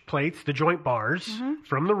fish plates, the joint bars,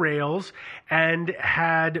 from the rails, and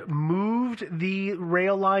had moved the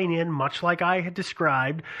rail line in, much like I had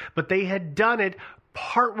described, but they had done it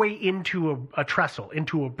partway into a trestle,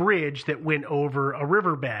 into a bridge that went over a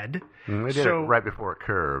riverbed. They did it right before a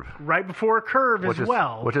curve. Right before a curve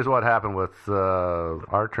well. Which is what happened with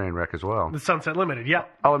our train wreck as well. The Sunset Limited, yeah.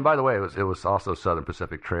 Oh, and by the way, it was also Southern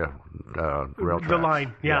Pacific Rail tracks. The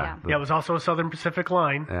line, yeah. It was also a Southern Pacific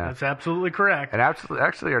line. Yeah. That's absolutely correct. And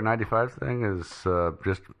actually, our 95 thing is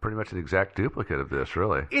just pretty much an exact duplicate of this,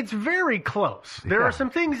 really. It's very close. There are some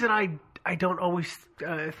things that I don't always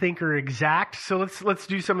think are exact. So let's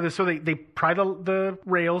do some of this. So they pry the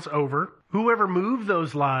rails over. whoever moved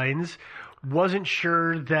those lines wasn't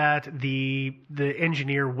sure that the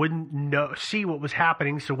engineer wouldn't see what was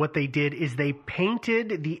happening. So what they did is they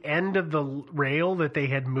painted the end of the rail that they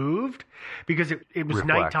had moved because it was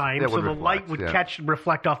nighttime, so the light would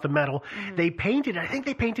reflect off the metal. Mm-hmm. They painted, I think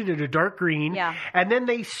they painted it a dark green, and then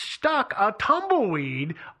they stuck a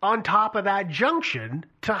tumbleweed on top of that junction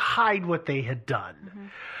to hide what they had done.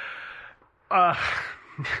 Mm-hmm.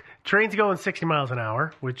 Trains going 60 miles an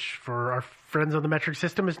hour, which for our friends on the metric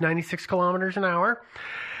system is 96 kilometers an hour.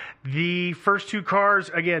 The first two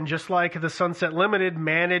cars, again, just like the Sunset Limited,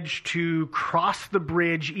 managed to cross the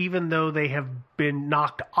bridge even though they have been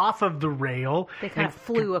knocked off of the rail. They kind of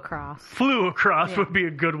flew across. Would be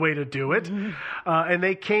a good way to do it. Mm-hmm. And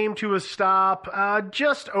they came to a stop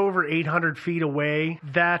just over 800 feet away.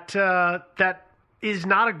 That is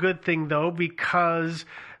not a good thing, though, because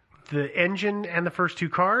the engine and the first two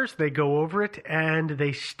cars, they go over it and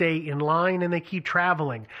they stay in line and they keep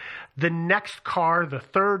traveling. The next car, the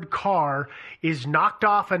third car, is knocked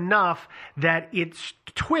off enough that it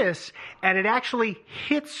twists and it actually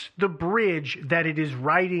hits the bridge that it is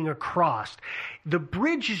riding across. The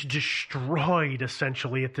bridge is destroyed,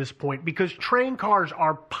 essentially, at this point because train cars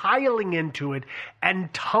are piling into it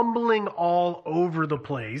and tumbling all over the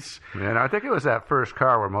place. And I think it was that first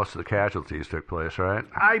car where most of the casualties took place, right?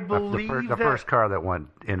 I believe the first car that went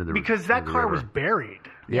into the because that car was buried.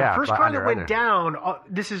 Yeah, first car that went down,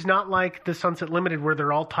 this is not like the Sunset Limited where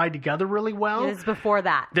they're all tied together really well. It is before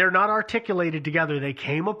that. They're not articulated together. They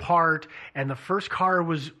came apart, and the first car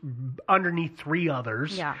was underneath three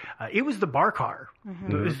others. Yeah. It was the bar car.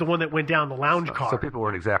 Mm-hmm. It was the one that went down, the lounge car. So people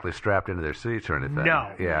weren't exactly strapped into their seats or anything.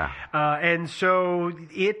 No. Yeah. And so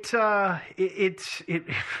it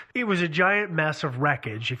was a giant mess of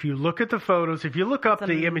wreckage. If you look at the photos, if you look up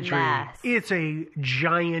the imagery, it's a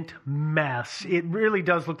giant mess. It really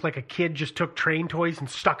does look like a kid just took train toys and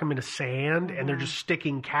stuck them into sand, and they're just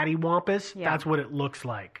sticking cattywampus. Yeah. That's what it looks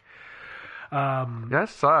like. I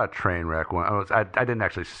saw a train wreck. I didn't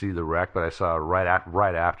actually see the wreck, but I saw right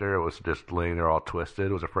after. It was just laying there all twisted.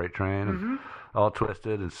 It was a freight train, all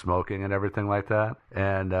twisted and smoking and everything like that.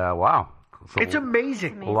 And wow. It's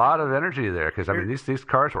amazing. A lot of energy there because, I mean, these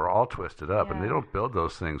cars were all twisted up, and they don't build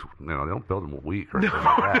those things, they don't build them weak or anything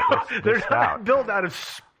like that. They're not built out of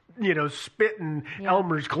spit and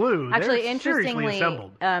Elmer's glue. Actually, they're interestingly,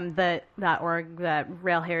 assembled. that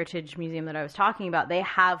Rail Heritage Museum that I was talking about, they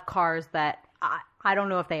have cars that I don't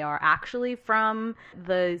know if they are actually from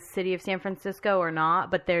the city of San Francisco or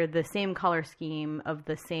not, but they're the same color scheme of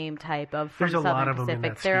the same type of from There's Southern a lot of Pacific. them in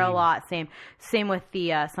that They're scheme. a lot same with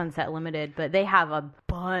the Sunset Limited, but they have a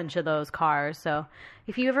bunch of those cars. So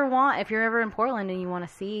if you're ever in Portland and you want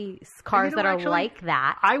to see cars that are like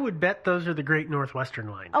that, I would bet those are the Great Northwestern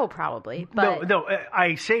Line. Oh, probably. But No,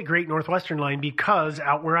 I say Great Northwestern Line because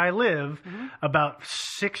out where I live, about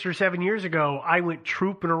 6 or 7 years ago, I went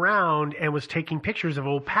trooping around and was taking pictures of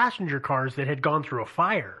old passenger cars that had gone through a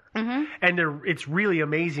fire. Mm-hmm. And it's really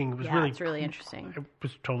amazing. It's really interesting. It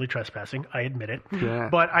was totally trespassing, I admit it. Yeah.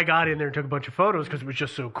 But I got in there and took a bunch of photos because it was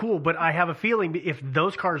just so cool. But I have a feeling if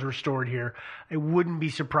those cars were stored here, I wouldn't be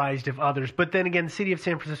surprised if others. But then again, the City of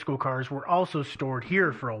San Francisco cars were also stored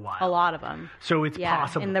here for a while. A lot of them. So it's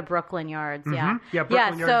possible. In the Brooklyn yards, Yeah,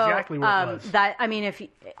 Brooklyn yards is exactly where it was.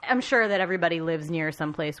 I'm sure that everybody lives near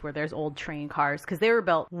some place where there's old train cars because they were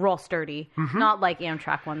built real sturdy, not like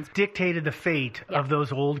Amtrak ones. Dictated the fate of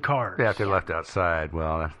those old cars. Yeah, if they're left outside,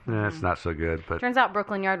 well, it's not so good. But turns out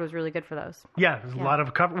Brooklyn Yard was really good for those. Yeah, there's a lot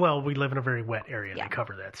of cover. Well, we live in a very wet area. They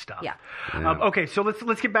cover that stuff. Yeah. Okay, so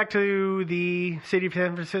let's get back to the city of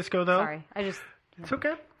San Francisco, though. Sorry, It's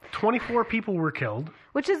okay. 24 people were killed.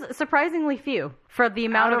 Which is surprisingly few for the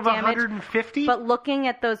amount out of damage. 150? But looking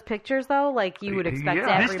at those pictures, though, like you would expect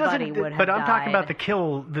everybody would have But I'm died. talking about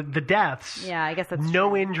the deaths. Yeah, I guess that's no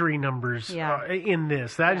true. injury numbers in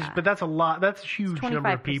this. But that's a lot. That's a huge number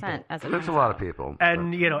of people. There's a lot of people.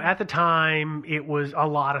 And at the time, it was a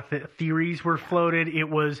lot of theories were floated.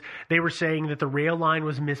 They were saying that the rail line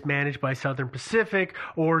was mismanaged by Southern Pacific,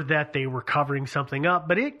 or that they were covering something up.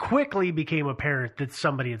 But it quickly became apparent that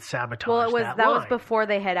somebody had sabotaged. Well, that was before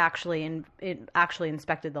they had actually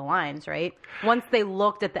inspected the lines, right? Once they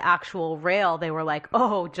looked at the actual rail, they were like,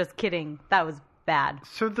 "Oh, just kidding, that was bad."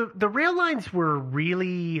 So the rail lines were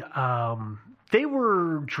really they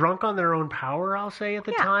were drunk on their own power, I'll say, at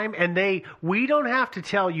the time. And we don't have to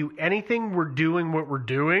tell you anything. We're doing what we're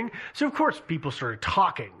doing. So, of course, people started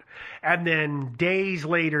talking. And then days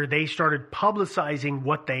later, they started publicizing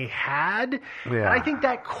what they had. Yeah. And I think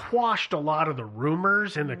that quashed a lot of the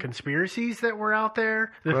rumors and the conspiracies that were out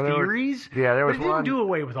there, the theories. There was but it didn't do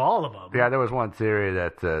away with all of them. Yeah, there was one theory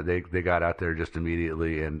that they got out there just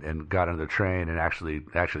immediately and got on the train and actually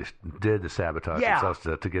did the sabotage themselves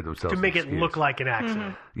to give themselves to make an it excuse. look like an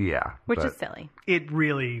accident. Yeah. Which is silly. It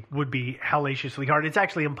really would be hellaciously hard. It's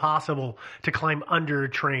actually impossible to climb under a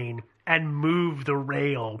train and move the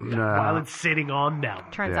rail while it's sitting on them.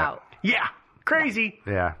 Turns out. Yeah. Crazy.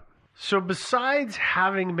 Yeah. So besides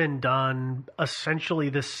having been done essentially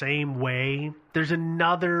the same way, there's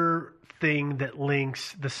another thing that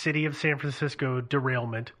links the city of San Francisco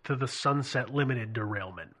derailment to the Sunset Limited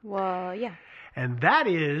derailment. Well, yeah. And that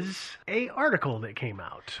is a article that came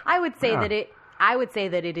out. I would say that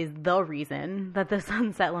it is the reason that the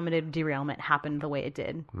Sunset Limited derailment happened the way it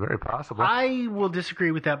did. Very possible. I will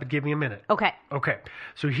disagree with that, but give me a minute. Okay.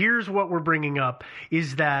 So here's what we're bringing up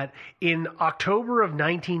is that in October of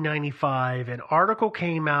 1995, an article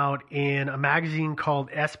came out in a magazine called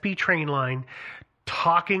SP Trainline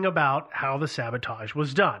talking about how the sabotage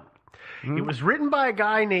was done. It was written by a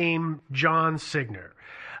guy named John Signer.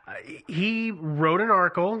 He wrote an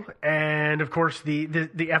article, and of course the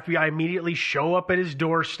FBI immediately show up at his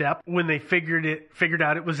doorstep when they figured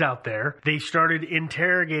out it was out there. They started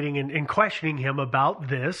interrogating and questioning him about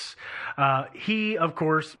this. He, of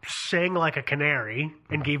course, sang like a canary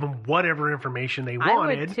and gave them whatever information they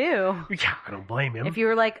wanted. I would too. Yeah, I don't blame him. If you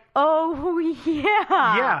were like, oh yeah,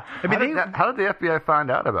 yeah. I mean, how did the FBI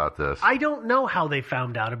find out about this? I don't know how they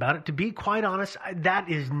found out about it. To be quite honest, that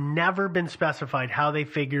has never been specified how they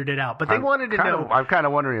figured it out. But they wanted to know. I'm kind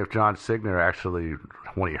of wondering if John Signer actually,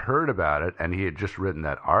 when he heard about it and he had just written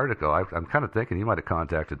that article, I'm kind of thinking he might have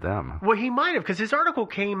contacted them. Well, he might have, because his article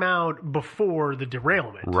came out before the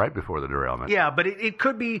derailment. Right before the derailment. Yeah, but it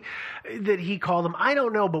could be that he called them. I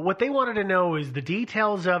don't know. But what they wanted to know is the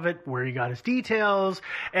details of it, where he got his details,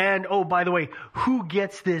 and, oh, by the way, who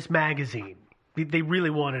gets this magazine? They really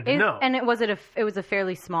wanted to know. And it was a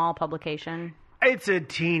fairly small publication? It's a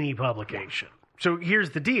teeny publication. So here's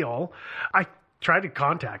the deal. I tried to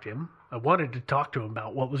contact him. I wanted to talk to him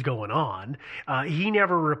about what was going on. He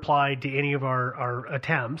never replied to any of our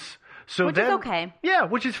attempts. So which is okay. Yeah,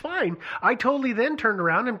 which is fine. I totally then turned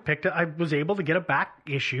around and I was able to get a back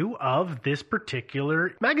issue of this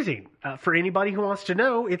particular magazine. For anybody who wants to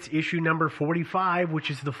know, it's issue number 45, which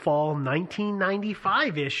is the fall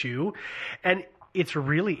 1995 issue. And it's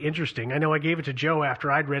really interesting. I know I gave it to Joe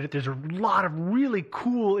after I'd read it. There's a lot of really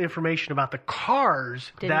cool information about the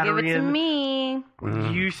cars that are in. Didn't give it to me.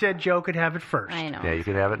 You said Joe could have it first. I know. Yeah, you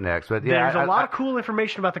could have it next. But yeah, there's a lot of cool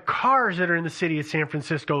information about the cars that are in the city of San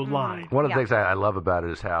Francisco line. One of the things I love about it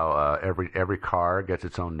is how every car gets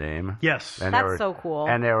its own name. Yes, and that's so cool.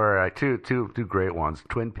 And there were two great ones: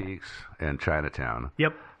 Twin Peaks and Chinatown.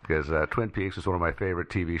 Yep. Because Twin Peaks was one of my favorite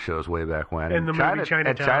TV shows way back when. And the movie Chinatown.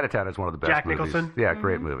 And Chinatown is one of the best Jack movies. Nicholson. Yeah,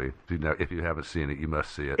 great movie. If you haven't seen it, you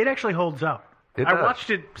must see it. It actually holds up. I watched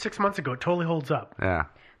it 6 months ago. It totally holds up. Yeah.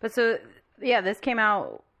 But so, yeah, this came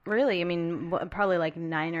out really, I mean, probably like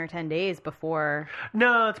 9 or 10 days before.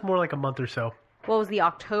 No, it's more like a month or so. What was the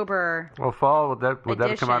October? Well, fall, would that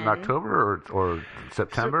have come out in October or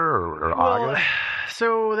September or August?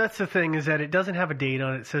 So that's the thing, is that it doesn't have a date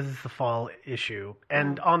on it. It says it's the fall issue.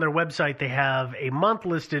 And on their website, they have a month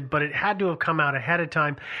listed, but it had to have come out ahead of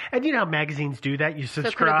time. And you know how magazines do that. You subscribe. So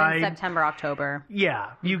it could have been September, October.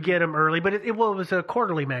 Yeah, you get them early. But it was a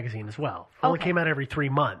quarterly magazine as well. It only came out every 3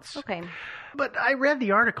 months. Okay. But I read the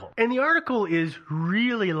article. And the article is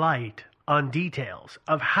really light on details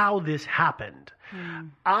of how this happened.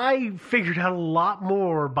 I figured out a lot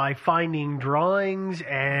more by finding drawings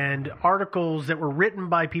and articles that were written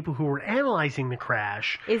by people who were analyzing the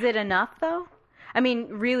crash. Is it enough, though? I mean,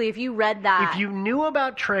 really, if you read that... If you knew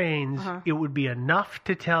about trains, it would be enough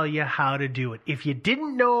to tell you how to do it. If you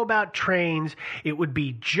didn't know about trains, it would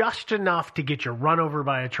be just enough to get you run over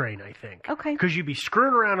by a train, I think. Okay. Because you'd be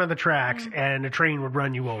screwing around on the tracks, and a train would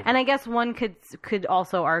run you over. And I guess one could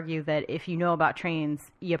also argue that if you know about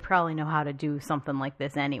trains, you probably know how to do something like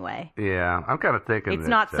this anyway. Yeah, I'm kind of thinking... It's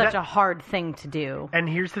not such a hard thing to do. And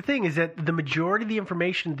here's the thing, is that the majority of the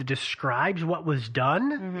information that describes what was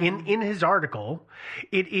done in his article...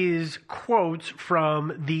 It is quotes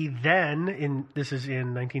from the this is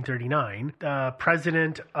in 1939,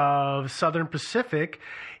 president of Southern Pacific,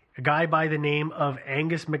 a guy by the name of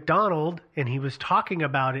Angus MacDonald, and he was talking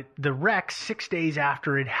about the wreck 6 days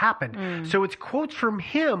after it happened. So it's quotes from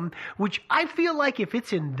him, which I feel like if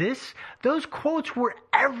it's in this, those quotes were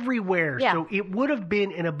everywhere. Yeah. So it would have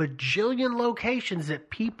been in a bajillion locations that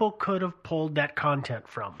people could have pulled that content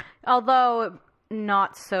from. Although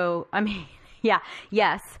not so, I mean,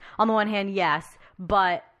 yes. On the one hand, yes.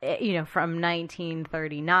 But, from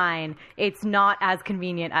 1939, it's not as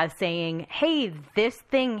convenient as saying, hey, this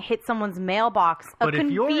thing hit someone's mailbox a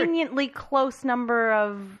conveniently close number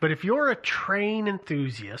of... But if you're a train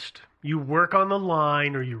enthusiast, you work on the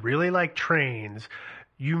line, or you really like trains,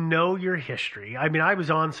 you know your history. I mean, I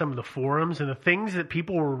was on some of the forums, and the things that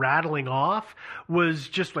people were rattling off was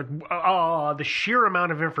just like, the sheer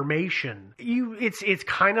amount of information. It's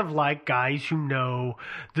kind of like guys who know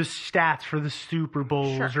the stats for the Super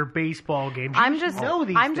Bowls or baseball games. I'm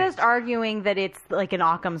just arguing that it's like an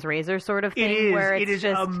Occam's razor sort of thing. It is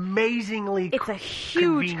amazingly. It's a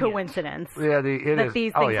huge coincidence. Yeah,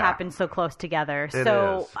 these things happen so close together.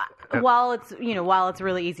 While it's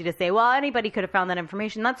really easy to say, well, anybody could have found that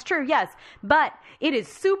information. That's true, yes. But it is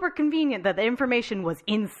super convenient that the information was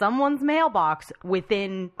in someone's mailbox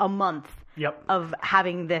within a month of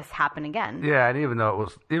having this happen again. Yeah, and even though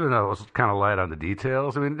it was kind of light on the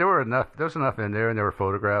details, I mean, there was enough in there, and there were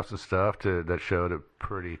photographs and stuff that showed it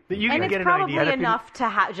pretty. And it's probably enough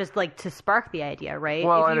to just like to spark the idea, right?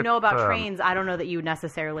 Well, if you know about trains, I don't know that you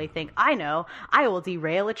necessarily think, I will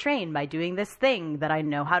derail a train by doing this thing that I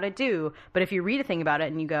know how to do. But if you read a thing about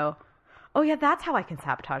it and you go, oh yeah, that's how I can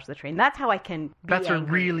sabotage the train. That's how I can be That's angry.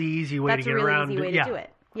 A really easy way to get around. That's a really easy way to do it.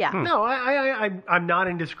 Yeah. No, I'm not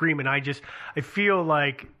in disagreement. I feel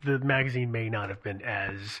like the magazine may not have been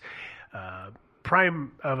as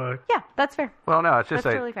prime of a. Yeah, that's fair. Well, no, it's just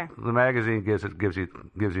that's totally fair. The magazine gives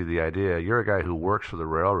you the idea. You're a guy who works for the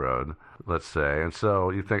railroad, let's say, and so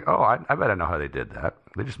you think, oh, I bet I know how they did that.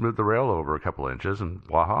 They just moved the rail over a couple inches, and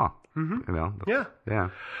voila. Mm-hmm. Yeah.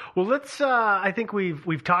 Well, let's. I think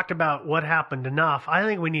we've talked about what happened enough. I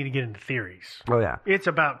think we need to get into theories. Oh yeah, it's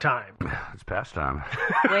about time. It's past time.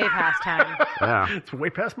 Way past time. Yeah, it's way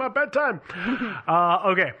past my bedtime.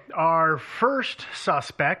 Okay, our first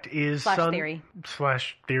suspect is theory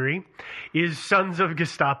is Sons of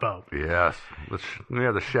Gestapo. Yes,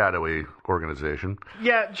 the shadowy organization.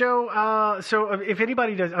 Yeah, Joe. So if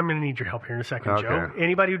anybody does, I'm going to need your help here in a second, okay. Joe.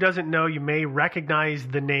 Anybody who doesn't know, you may recognize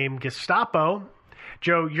the name Gestapo.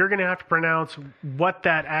 Joe, you're going to have to pronounce what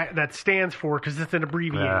that stands for because it's an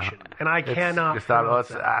abbreviation, and I cannot. Gestapo.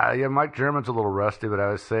 My German's a little rusty, but I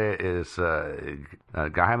would say it is Geheime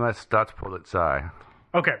Staatspolizei.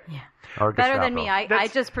 Okay. Yeah. Or better than me. I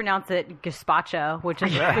just pronounce it gazpacho, which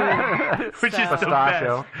is which is the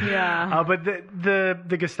best. Yeah. But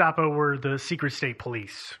the Gestapo were the secret state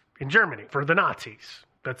police in Germany for the Nazis.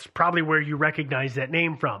 That's probably where you recognize that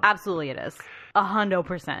name from. Absolutely, it is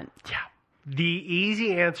 100%. Yeah. The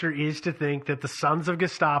easy answer is to think that the Sons of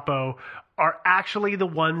Gestapo are actually the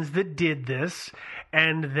ones that did this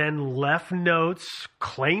and then left notes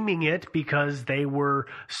claiming it because they were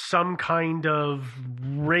some kind of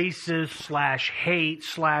racist /hate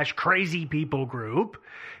 /crazy people group.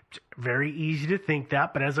 It's very easy to think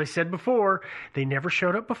that, but as I said before, they never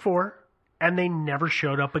showed up before and they never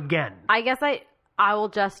showed up again. I guess I will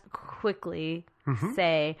just quickly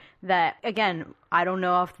say that, again, I don't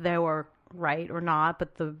know if they were right or not,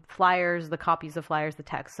 but the flyers, the copies of flyers, the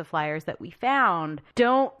texts of flyers that we found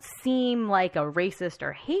don't seem like a racist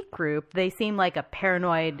or hate group. They seem like a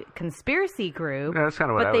paranoid conspiracy group. Yeah, that's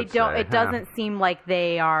kind of what I would say. It doesn't seem like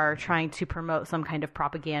they are trying to promote some kind of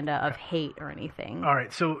propaganda of hate or anything. All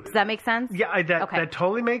right, so does that make sense? Yeah, that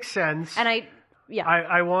totally makes sense. And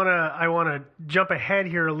I wanna jump ahead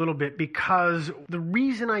here a little bit because the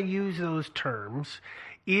reason I use those terms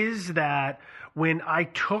is that when I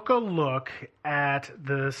took a look at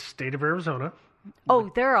the state of Arizona. Oh,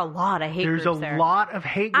 there are a lot of hate groups there. There's a lot of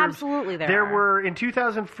hate groups. Absolutely there were, in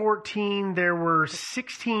 2014, there were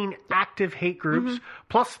 16 active hate groups,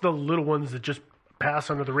 plus the little ones that just pass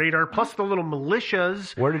under the radar, plus the little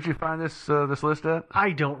militias. Where did you find this list at?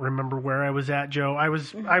 I don't remember where I was at, Joe. I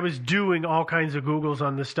was doing all kinds of Googles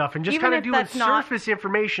on this stuff and just kind of doing surface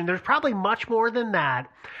information. There's probably much more than that.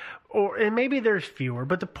 And maybe there's fewer,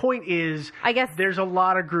 but the point is, I guess there's a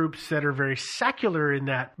lot of groups that are very secular in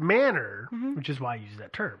that manner, which is why I use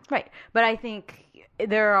that term. Right. But I think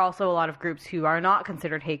there are also a lot of groups who are not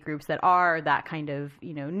considered hate groups that are that kind of,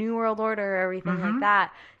 New World Order, everything like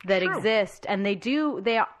that exist. And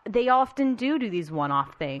they often do these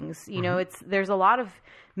one-off things. There's a lot of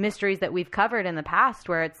mysteries that we've covered in the past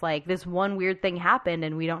where it's like this one weird thing happened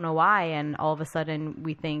and we don't know why. And all of a sudden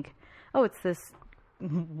we think, oh, it's this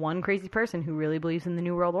one crazy person who really believes in the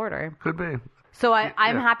New World Order. Could be. So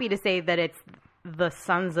I'm happy to say that it's the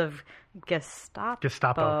Sons of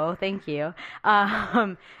Gestapo. Thank you.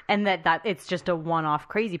 And that it's just a one-off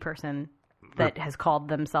crazy person that has called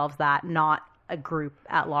themselves that, not a group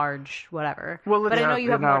at large, whatever. Well, but I know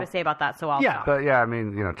you have more to say about that, so I'll stop. But yeah, I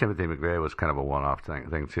mean, Timothy McVeigh was kind of a one-off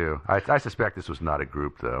thing too. I suspect this was not a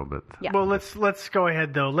group though, but well, let's go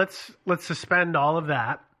ahead though. Let's suspend all of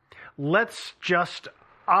that. Let's just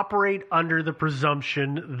operate under the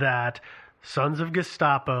presumption that Sons of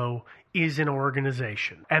Gestapo is an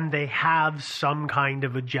organization and they have some kind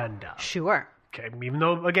of agenda. Sure. Okay, even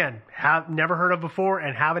though, again, have never heard of before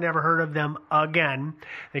and haven't ever heard of them again.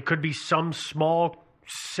 It could be some small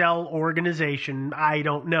cell organization. I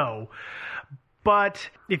don't know. But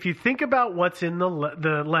if you think about what's in the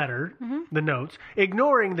letter, the notes,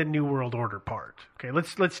 ignoring the New World Order part, okay,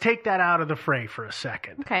 let's take that out of the fray for a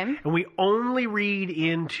second. Okay. And we only read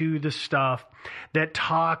into the stuff that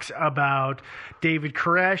talks about David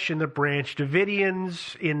Koresh and the Branch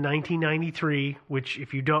Davidians in 1993, which,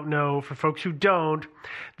 if you don't know, for folks who don't,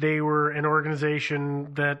 they were an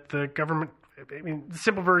organization that the government, I mean, the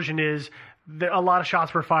simple version is that a lot of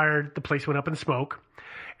shots were fired, the place went up in smoke.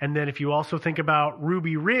 And then if you also think about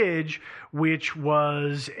Ruby Ridge, which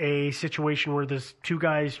was a situation where there's two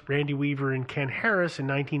guys, Randy Weaver and Ken Harris in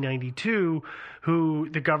 1992, who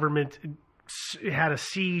the government had a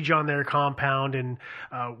siege on their compound, and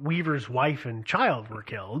Weaver's wife and child were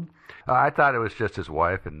killed. I thought it was just his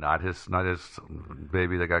wife and not his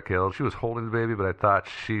baby that got killed. She was holding the baby, but I thought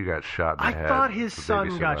she got shot in the head. I thought his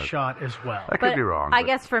son got shot as well. I could be wrong. I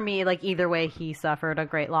guess for me, like, either way, he suffered a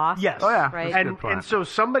great loss. Yes. Oh, yeah. Right. And so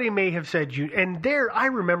somebody may have said I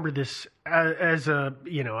remember this as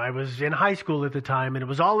I was in high school at the time, and it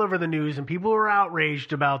was all over the news, and people were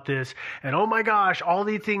outraged about this, and oh my gosh, all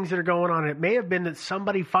these things that are going on. It may have been that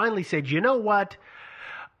somebody finally said, you know what?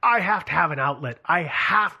 I have to have an outlet. I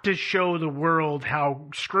have to show the world how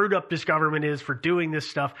screwed up this government is for doing this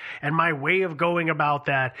stuff. And my way of going about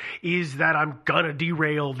that is that I'm going to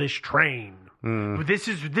derail this train. This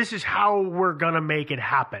is how we're going to make it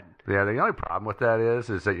happen. Yeah, the only problem with that is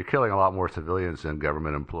that you're killing a lot more civilians than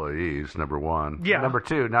government employees, number one. Yeah. Number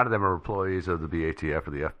two, none of them are employees of the BATF or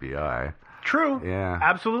the FBI. True. Yeah.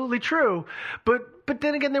 Absolutely true. But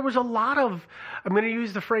then again, there was a lot of, I'm going to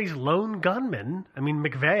use the phrase lone gunman. I mean,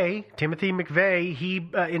 Timothy McVeigh, he,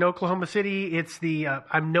 in Oklahoma City, it's the,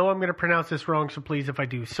 I know I'm going to pronounce this wrong, so please, if I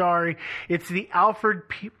do, sorry. It's the Alfred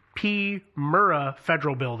P. Murrah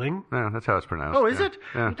Federal Building. Yeah, that's how it's pronounced. Oh, is it?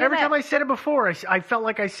 Yeah. Every time I said it before, I felt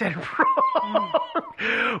like I said it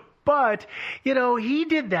wrong. But, he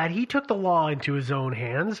did that. He took the law into his own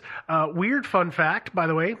hands. Weird fun fact, by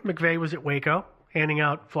the way, McVeigh was at Waco handing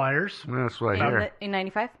out flyers. That's what I hear. In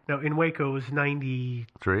 95? No, in Waco it was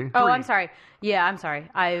 93. Oh, I'm sorry. Yeah, I'm sorry.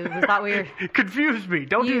 I thought we were... Confused me.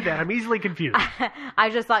 Don't do that. I'm easily confused. I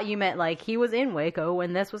just thought you meant like he was in Waco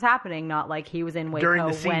when this was happening, not like he was in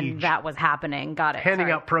Waco when that was happening. Got it.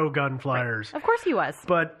 Handing out pro-gun flyers. Right. Of course he was.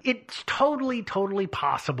 But it's totally, totally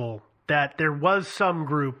possible that there was some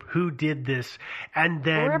group who did this, and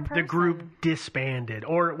then the group disbanded,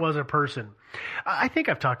 or it was a person. I think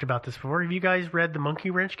I've talked about this before. Have you guys read The Monkey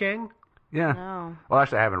Wrench Gang? Yeah. No. Well,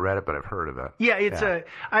 actually, I haven't read it, but I've heard of it. Yeah,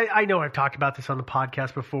 I know I've talked about this on the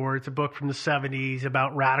podcast before. It's a book from the 70s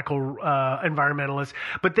about radical environmentalists.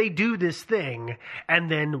 But they do this thing, and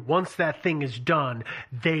then once that thing is done,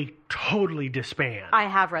 they totally disband. I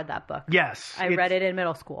have read that book. Yes. I read it in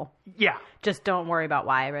middle school. Yeah. Just don't worry about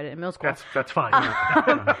why I read it in middle school. That's fine.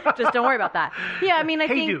 Just don't worry about that. Yeah, I mean, I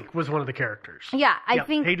think... Hayduke was one of the characters. Yeah, I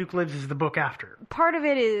think... Hayduke Lives is the book after. Part of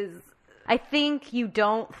it is... I think you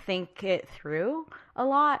don't think it through a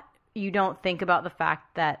lot. You don't think about the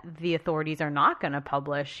fact that the authorities are not going to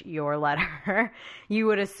publish your letter. You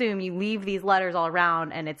would assume you leave these letters all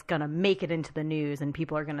around and it's going to make it into the news and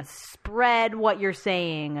people are going to spread what you're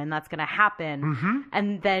saying and that's going to happen. Mm-hmm.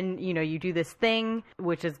 And then, you do this thing,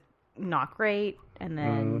 which is not great. And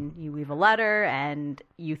then you leave a letter and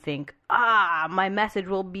you think, my message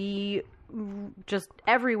will be just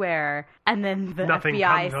everywhere. And then the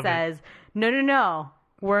FBI says, no,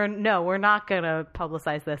 we're not going to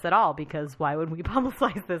publicize this at all because why would we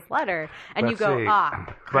publicize this letter? And you go,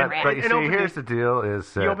 But you see, here's the deal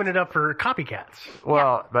is... you open it up for copycats.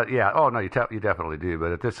 Well, but yeah. Oh, no, you definitely do.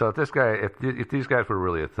 But if these guys were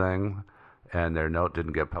really a thing and their note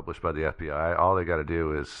didn't get published by the FBI, all they got to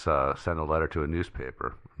do is send a letter to a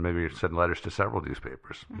newspaper. Maybe send letters to several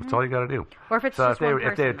newspapers. Mm-hmm. That's all you got to do. Or if it's just one person,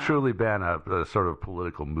 if they had truly been a sort of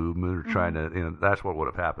political movement or trying to, that's what would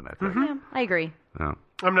have happened, I think. Yeah, I agree. Yeah.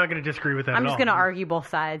 I'm not going to disagree with that I'm at just all. going to argue both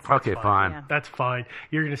sides. Okay, fine. Yeah. That's fine.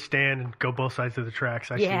 You're going to stand and go both sides of the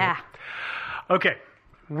tracks. I see Yeah. it. Okay.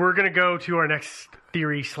 We're going to go to our next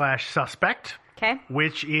theory/suspect. Okay.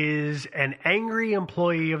 Which is an angry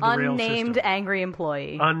employee of the rail system. Unnamed angry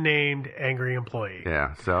employee. Unnamed angry employee.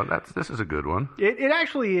 Yeah, so this is a good one. It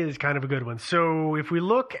actually is kind of a good one. So if we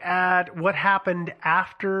look at what happened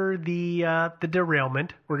after the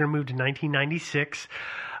derailment, we're going to move to 1996.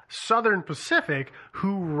 Southern Pacific,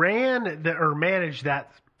 who managed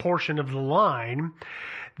that portion of the line,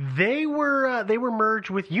 they were merged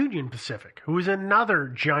with Union Pacific, who is another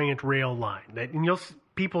giant rail line. And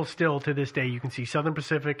people still to this day, you can see Southern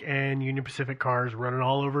Pacific and Union Pacific cars running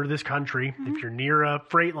all over this country. Mm-hmm. If you're near a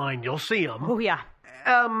freight line, you'll see them. Oh yeah.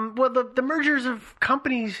 Well, the mergers of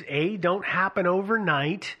companies, A, don't happen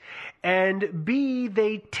overnight, and B,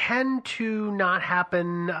 they tend to not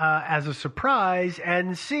happen as a surprise,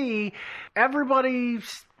 and C, everybody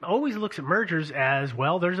always looks at mergers as,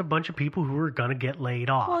 well, there's a bunch of people who are going to get laid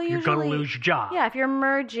off. Well, you're going to lose your job. Yeah, if you're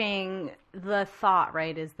merging, the thought,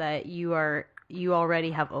 right, is that you already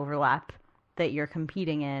have overlap that you're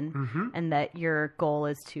competing in, mm-hmm. and that your goal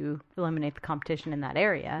is to eliminate the competition in that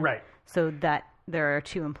area. Right. So that there are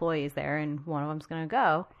two employees there, and one of them's going to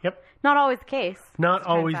go. Yep. Not always the case. Not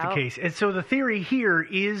always the case. And so the theory here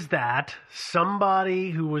is that somebody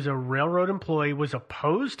who was a railroad employee was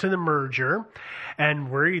opposed to the merger and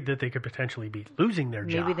worried that they could potentially be losing their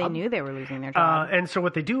job. Maybe they knew they were losing their job. And so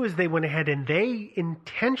what they do is they went ahead and they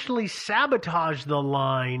intentionally sabotaged the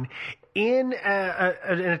line in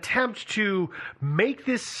an attempt to make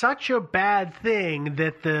this such a bad thing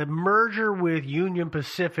that the merger with Union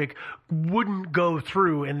Pacific wouldn't go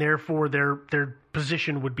through, and therefore their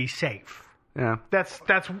position would be safe. Yeah, that's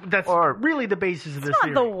really the basis of this It's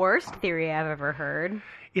theory. not the worst theory I've ever heard.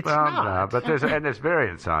 It's not. No, but there's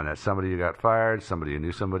variance on that. Somebody who got fired, somebody who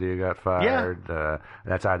knew somebody who got fired. Yeah.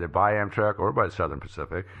 That's either by Amtrak or by Southern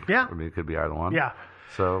Pacific. Yeah. I mean, it could be either one. Yeah.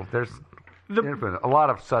 So there's a lot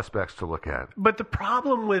of suspects to look at. But the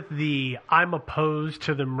problem with I'm opposed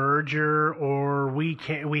to the merger, or we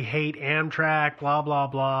hate Amtrak, blah blah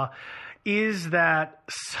blah, is that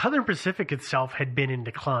Southern Pacific itself had been in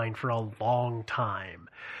decline for a long time.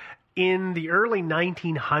 In the early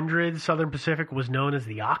 1900s, Southern Pacific was known as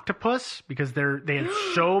the Octopus because they had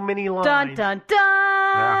so many lines. Dun dun dun.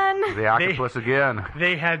 Yeah, the octopus again.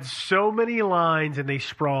 They had so many lines and they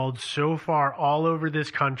sprawled so far all over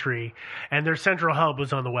this country, and their central hub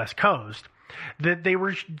was on the West Coast, that they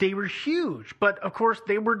were huge. But of course,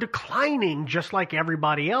 they were declining just like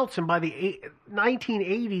everybody else. And by the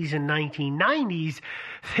 1980s and 1990s,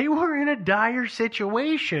 they were in a dire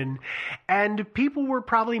situation, and people were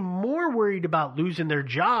probably more worried about losing their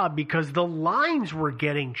job because the lines were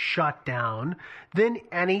getting shut down than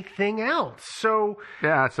anything else. So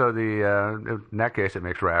yeah, so in that case, it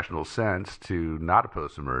makes rational sense to not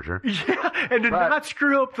oppose the merger. Yeah, and to not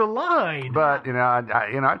screw up the line. But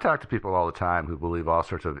I talk to people all the time who believe all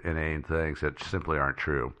sorts of inane things that simply aren't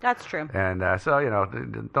true. That's true. And so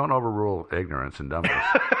don't overrule ignorance and dumbness.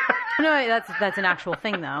 No, that's an actual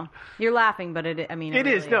thing, though. You're laughing, but it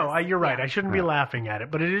really is. No, you're right. Yeah. I shouldn't be laughing at it,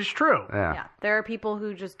 but it is true. Yeah. There are people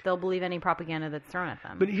who they'll believe any propaganda that's thrown at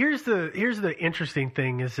them. But here's the interesting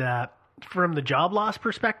thing is that from the job loss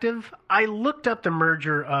perspective, I looked up the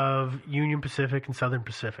merger of Union Pacific and Southern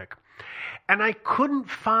Pacific, and I couldn't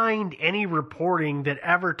find any reporting that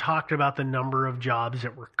ever talked about the number of jobs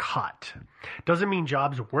that were cut. Doesn't mean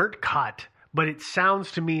jobs weren't cut, but it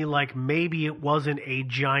sounds to me like maybe it wasn't a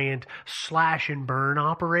giant slash and burn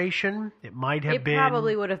operation. It might have been. It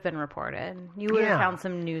probably would have been reported. You would have found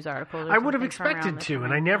some news articles. I would have expected to,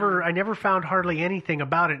 and I never found hardly anything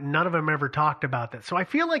about it. And none of them ever talked about that. So I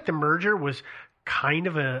feel like the merger was kind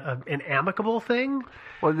of an amicable thing.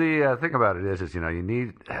 Well, the thing about it is you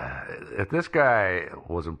need if this guy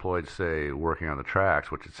was employed, say, working on the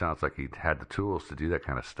tracks, which it sounds like he had the tools to do that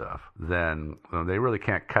kind of stuff, then they really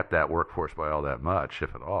can't cut that workforce by all that much,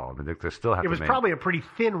 if at all. I mean, they still have. It was probably a pretty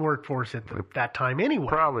thin workforce at that time, anyway.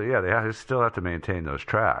 Probably, yeah. They still have to maintain those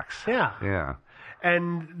tracks. Yeah, yeah.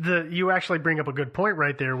 And you actually bring up a good point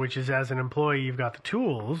right there, which is as an employee, you've got the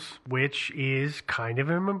tools, which is kind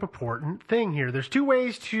of an important thing here. There's two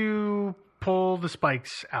ways to pull the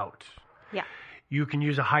spikes out. Yeah. You can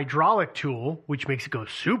use a hydraulic tool, which makes it go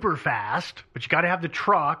super fast, but you got to have the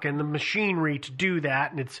truck and the machinery to do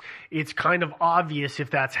that, and it's kind of obvious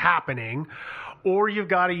if that's happening. Or you've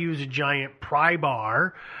got to use a giant pry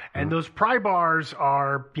bar, and those pry bars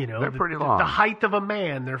are, they're pretty long. The height of a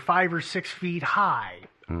man. They're 5 or 6 feet high.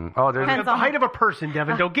 Oh, there's the height of a person,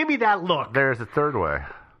 Devin. Don't give me that look. There's a third way.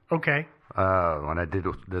 Okay. when I did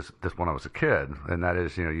this when I was a kid, and that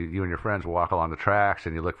is, you and your friends walk along the tracks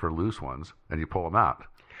and you look for loose ones and you pull them out.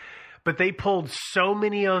 But they pulled so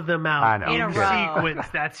many of them out in a sequence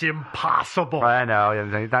that's impossible. I know.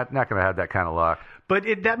 You're not going to have that kind of luck. But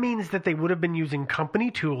that means that they would have been using company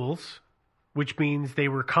tools, which means they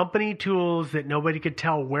were company tools that nobody could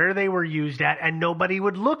tell where they were used at, and nobody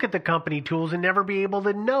would look at the company tools and never be able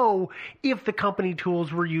to know if the company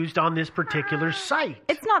tools were used on this particular site.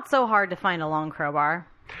 It's not so hard to find a long crowbar.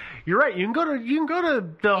 You're right. You can go to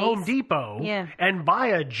the Home Depot and buy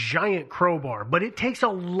a giant crowbar, but it takes a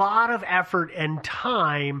lot of effort and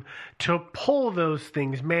time to pull those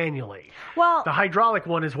things manually. Well, the hydraulic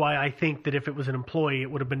one is why I think that if it was an employee,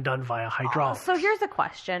 it would have been done via hydraulics. So here's a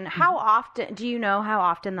question. How often, do you know how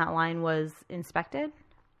often that line was inspected?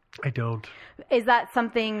 I don't. Is that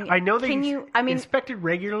something... I know they inspected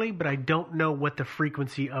regularly, but I don't know what the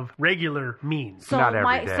frequency of regular means. So not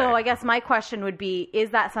every day. So I guess my question would be, is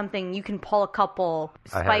that something you can pull a couple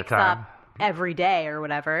spikes up every day or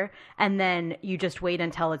whatever, and then you just wait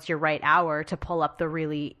until it's your right hour to pull up the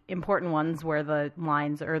really important ones where the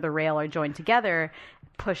lines or the rail are joined together,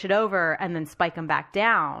 push it over, and then spike them back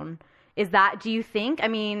down? Is that, do you think? I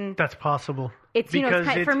mean... That's possible. It's,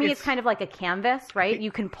 for me, it's kind of like a canvas, right? You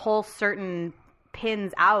can pull certain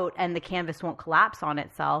pins out and the canvas won't collapse on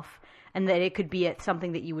itself, and that it could be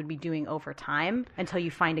something that you would be doing over time until you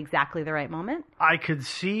find exactly the right moment. I could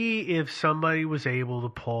see if somebody was able to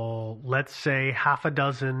pull, let's say, half a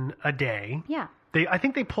dozen a day. Yeah. I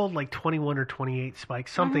think they pulled like 21 or 28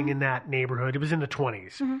 spikes, something in that neighborhood. It was in the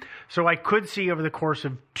 20s. So I could see over the course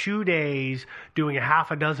of 2 days doing a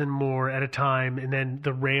half a dozen more at a time, and then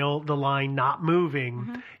the line not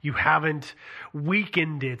moving. You haven't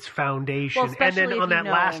weakened its foundation. Well, and then on that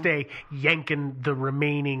last day, yanking the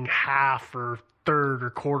remaining half or third or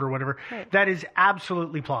quarter, whatever. Right. That is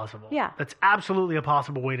absolutely plausible. Yeah. That's absolutely a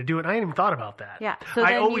possible way to do it. I hadn't even thought about that. Yeah. So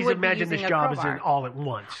I always imagined this job as an all at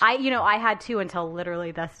once. I had to until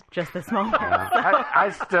literally this moment. I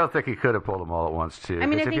still think he could have pulled them all at once too. I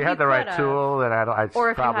mean, if you had the right tool, then it's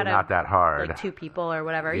probably not that hard. Like 2 people or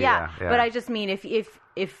whatever. Yeah. But I just mean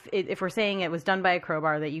if we're saying it was done by a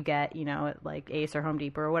crowbar that you get, at like Ace or Home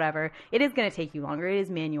Depot or whatever, it is going to take you longer. It is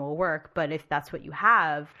manual work, but if that's what you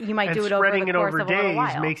have, you might do it over the course of a little while.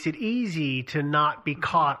 Spreading it over days makes it easy to not be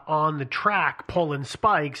caught on the track pulling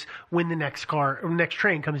spikes when the next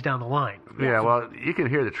train comes down the line. Yeah, well, you can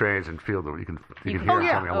hear the trains and feel you can hear them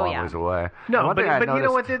coming a long ways away. No, but you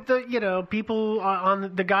know what? People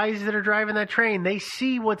on the guys that are driving that train, they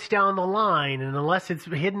see what's down the line, and unless it's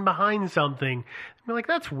hidden behind something, they're like,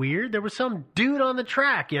 that's weird. There was some dude on the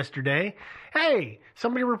track yesterday. Hey,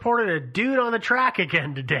 somebody reported a dude on the track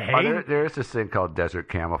again today. There is this thing called desert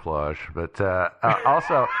camouflage, but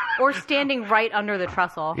also... Or standing right under the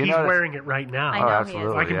trestle. He's wearing it right now. I know he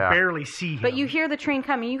is. I can barely see him. But you hear the train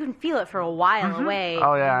coming. You can feel it for a while away.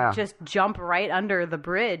 Oh, yeah. Just jump right under the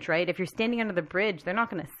bridge, right? If you're standing under the bridge, they're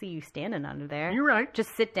not going to see you standing under there. You're right.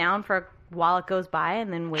 Just sit down for a while it goes by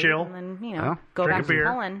and then wait. Chill. And then, go back to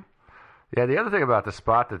pulling. Yeah, the other thing about the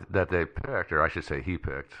spot that they picked, or I should say he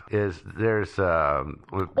picked, is there's...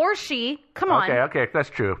 or she. Come on. Okay, that's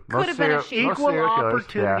true. Could have been a she. Equal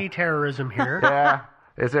opportunity terrorism here. Yeah.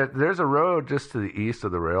 There's a road just to the east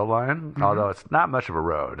of the rail line, although it's not much of a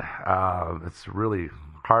road. It's really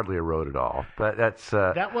hardly a road at all. But that's...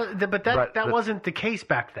 that wasn't the case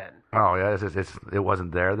back then. Oh, yeah, it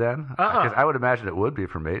wasn't there then? Because I would imagine it would be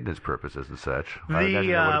for maintenance purposes and such.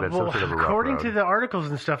 According to the articles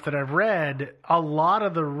and stuff that I've read, a lot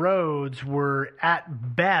of the roads were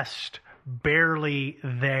at best barely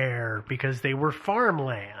there because they were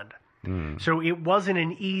farmland. So it wasn't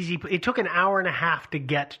an easy... It took an hour and a half to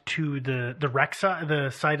get to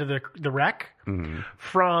the site of the wreck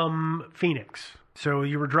from Phoenix. So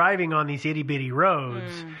you were driving on these itty-bitty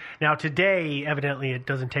roads. Now, today, evidently, it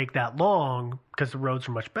doesn't take that long because the roads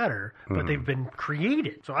are much better, but they've been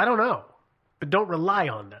created. So I don't know. But don't rely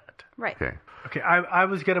on that. Right. Okay, I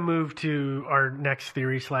was going to move to our next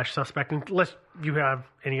theory / suspect, unless you have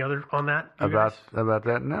any other on that. About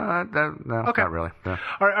that? No, okay. Not really. No.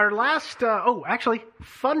 Our last, actually,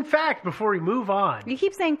 fun fact before we move on. You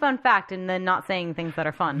keep saying fun fact and then not saying things that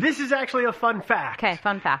are fun. This is actually a fun fact. Okay,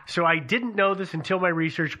 fun fact. So I didn't know this until my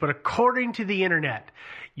research, but according to the internet,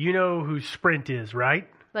 you know who Sprint is, right?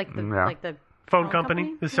 Like the phone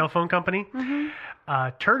company? The cell phone company?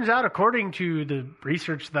 Turns out, according to the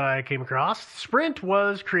research that I came across, Sprint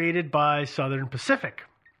was created by Southern Pacific.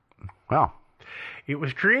 Wow. It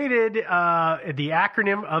was created, the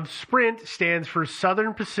acronym of Sprint stands for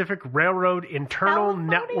Southern Pacific Railroad Internal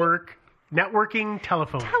Networking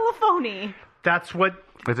Telephony. That's what...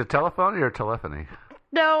 Is it telephony or telephony?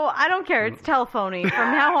 No, I don't care. It's telephony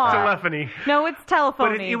from now on. Telephony. No, it's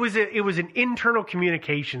telephony. But it was an internal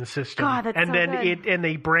communication system. God, that's and so then good. and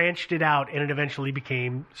they branched it out, and it eventually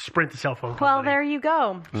became Sprint, the cell phone company. Well, there you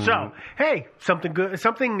go. So, hey, something good,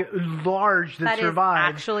 something large that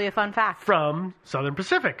survived. Is actually a fun fact. From Southern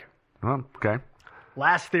Pacific. Oh, okay.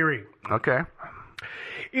 Last theory. Okay.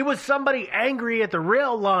 It was somebody angry at the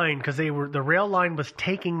rail line because the rail line was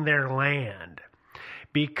taking their land.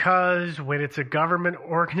 Because when it's a government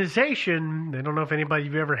organization, I don't know if anybody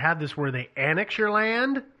you've ever had this where they annex your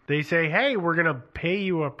land. They say, hey, we're going to pay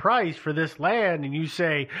you a price for this land. And you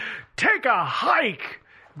say, take a hike.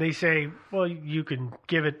 They say, well, you can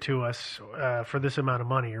give it to us for this amount of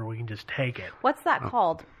money or we can just take it. What's that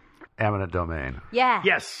called? Eminent domain. Yeah.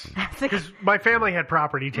 Yes. Because my family had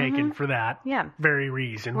property taken for that very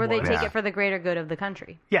reason. Where they take it for the greater good of the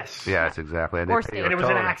country. Yes. Yes, exactly. And, or it was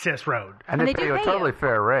an access road. And they pay you a totally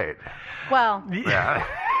fair rate. Well, yeah.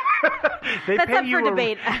 They that's pay up you for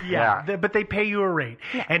debate. But they pay you a rate.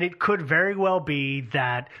 Yeah. And it could very well be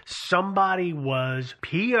that somebody was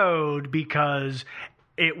PO'd because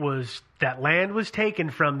it was that land was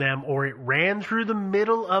taken from them or it ran through the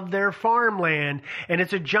middle of their farmland. And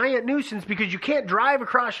it's a giant nuisance because you can't drive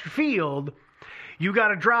across your field. You got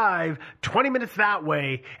to drive 20 minutes that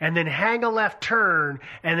way and then hang a left turn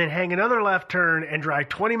and then hang another left turn and drive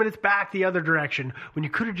 20 minutes back the other direction when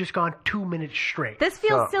you could have just gone 2 minutes straight. This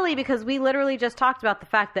feels silly because we literally just talked about the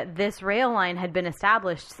fact that this rail line had been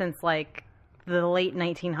established since like the late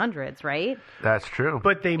 1900s, right? That's true.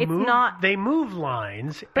 But they move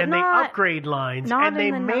lines and they upgrade lines and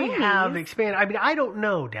they may have expanded. I mean, I don't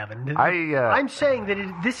know, Devin. I'm saying that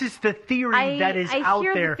this is the theory that is out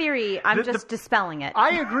there. I hear the theory. I'm just dispelling it.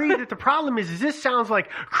 I agree that the problem is this sounds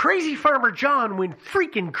like Crazy Farmer John went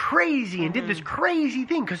freaking crazy and did this crazy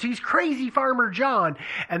thing because he's Crazy Farmer John,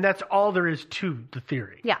 and that's all there is to the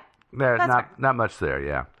theory. Yeah. There's not much there,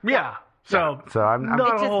 yeah. Yeah. So I'm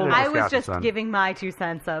not I was just giving my 2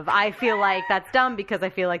 cents of I feel like that's dumb because I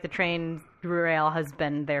feel like the train rail has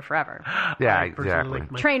been there forever. Yeah, exactly.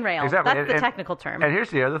 Train rail. Exactly. That's the technical term. And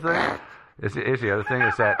here's the other thing. Is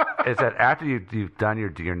that after you've done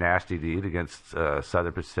your nasty deed against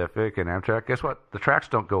Southern Pacific and Amtrak, guess what? The tracks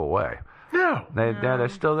don't go away. No. They're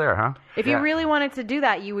still there, huh? If you really wanted to do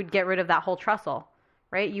that, you would get rid of that whole trestle.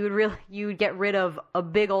 Right, you would get rid of a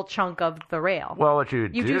big old chunk of the rail. Well, what you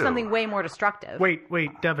do something way more destructive.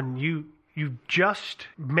 Wait, Devin, you just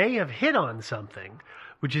may have hit on something,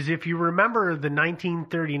 which is if you remember the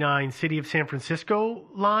 1939 City of San Francisco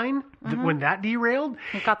line, when that derailed,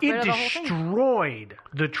 it destroyed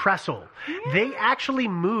the trestle. Yeah. They actually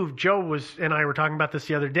moved. Joe and I were talking about this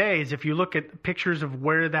the other day. Is if you look at pictures of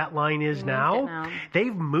where that line is now,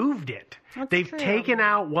 they've moved it. They've taken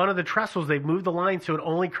out one of the trestles. They've moved the line so it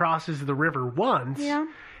only crosses the river once. Yeah.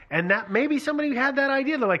 And that maybe somebody had that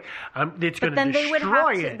idea. They're like, it's going to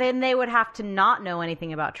destroy it. Then they would have to not know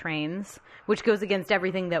anything about trains, which goes against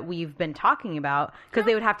everything that we've been talking about. Because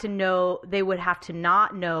they would have to know. They would have to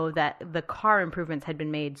not know that the car improvements had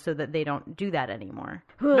been made, so that they don't do that anymore.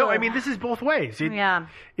 No, I mean this is both ways. You're damned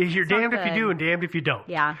if you do and damned if you don't.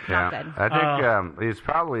 Yeah, not good. I think he's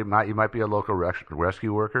probably you might be a local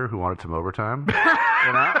rescue worker who wanted some overtime.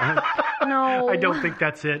 No, I don't think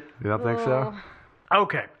that's it. You don't think so?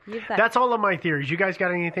 Okay. That's all of my theories. You guys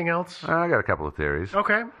got anything else? I got a couple of theories.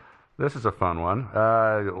 Okay. This is a fun one.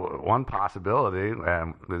 One possibility,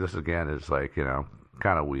 and this again is like,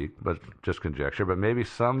 kind of weak, but just conjecture, but maybe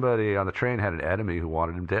somebody on the train had an enemy who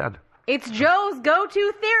wanted him dead. It's Joe's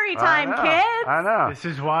go-to theory time, kids. I know. This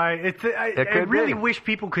is why I really wish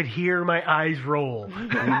people could hear my eyes roll.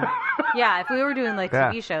 Yeah, if we were doing like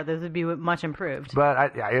TV show, this would be much improved.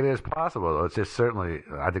 But it is possible, though. It's just certainly,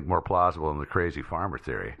 I think, more plausible than the crazy farmer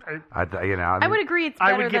theory. I would agree. It's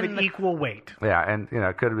better I would give it equal weight. Yeah, and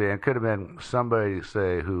it could have been somebody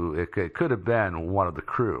who it could have been one of the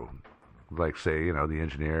crew. Like, say, the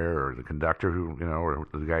engineer or the conductor who, or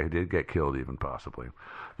the guy who did get killed even possibly.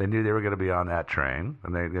 They knew they were going to be on that train,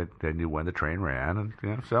 and they knew when the train ran, and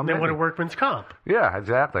so they would have workman's comp. Yeah,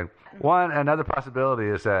 exactly. Another possibility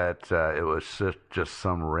is that it was just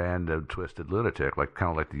some random twisted lunatic,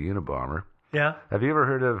 kind of like the Unabomber. Yeah. Have you ever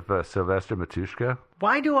heard of Sylvester Matushka?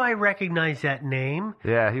 Why do I recognize that name?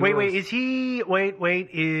 Yeah. Is he? Wait.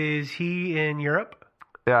 Is he in Europe?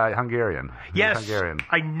 Hungarian. Yes, Hungarian.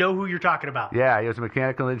 I know who you're talking about. Yeah, he was a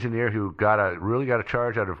mechanical engineer who really got a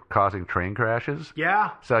charge out of causing train crashes.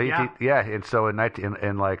 Yeah. So and so in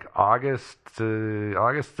August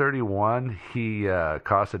 31, he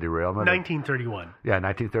caused a derailment. 1931. Yeah,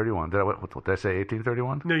 1931. Did I say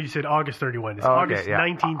 1831? No, you said August 31. It's August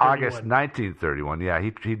 1931. August 1931. Yeah,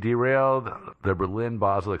 he derailed the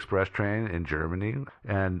Berlin-Basel Express train in Germany,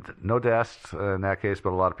 and no deaths in that case,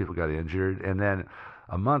 but a lot of people got injured. And then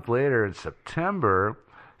a month later, in September,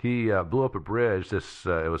 he blew up a bridge. It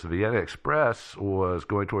was the Vienna Express, was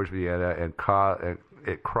going towards Vienna, and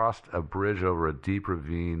it crossed a bridge over a deep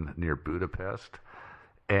ravine near Budapest.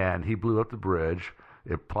 And he blew up the bridge.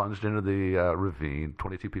 It plunged into the ravine.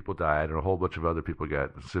 22 people died, and a whole bunch of other people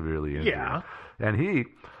got severely injured. Yeah. And he,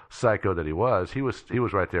 psycho that he was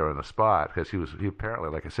right there on the spot because he apparently,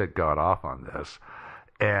 like I said, got off on this.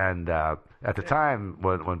 And at the time,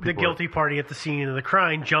 when people the guilty party at the scene of the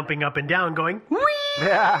crime, jumping up and down, going, "Whee!"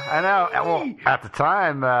 Yeah, I know. Well, at the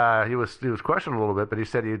time, he was questioned a little bit, but he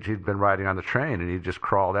said he'd been riding on the train and he just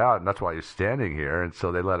crawled out, and that's why he's standing here. And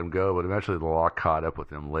so they let him go, but eventually the law caught up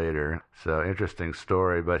with him later. So interesting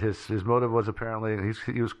story. But his motive was apparently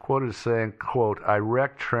he was quoted as saying, "quote I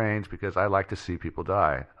wreck trains because I like to see people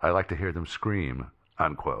die. I like to hear them scream,"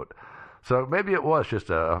 unquote. So maybe it was just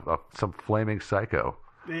some flaming psycho.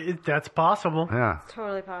 That's possible. Yeah. It's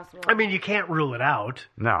totally possible. I mean, you can't rule it out.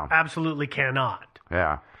 No. Absolutely cannot.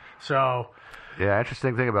 Yeah. So. Yeah,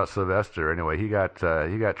 interesting thing about Sylvester. Anyway, he got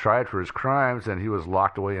tried for his crimes, and he was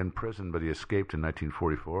locked away in prison, but he escaped in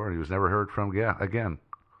 1944, and he was never heard from again.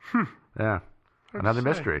 Yeah. Another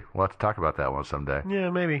mystery. We'll have to talk about that one someday.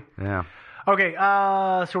 Yeah, maybe. Yeah. Okay,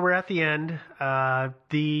 so we're at the end.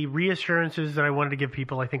 The reassurances that I wanted to give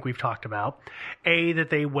people, I think we've talked about. A, that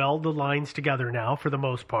they weld the lines together now for the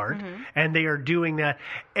most part, and they are doing that,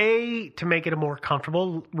 A, to make it a more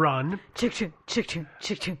comfortable run.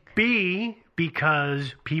 B,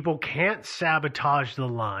 because people can't sabotage the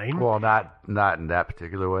line. Well, not in that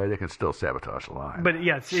particular way. They can still sabotage the line. But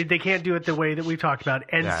yes, they can't do it the way that we talked about.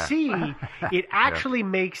 And C, it actually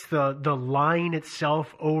makes the line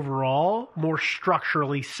itself overall more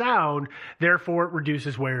structurally sound. Therefore, it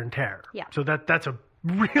reduces wear and tear. Yeah. So that's a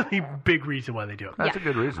really big reason why they do it. That's a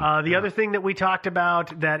good reason. The other thing that we talked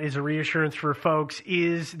about that is a reassurance for folks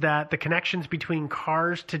is that the connections between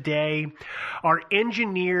cars today are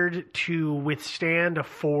engineered to withstand a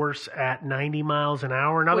force at 90 miles an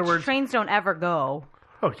hour. In other words, trains don't ever go.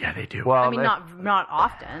 Oh, yeah, they do. Well, I mean, not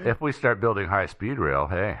often. If we start building high-speed rail,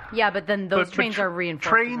 hey. Yeah, but then those trains are reinforced.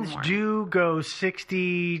 Trains do go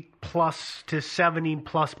 60 plus to 70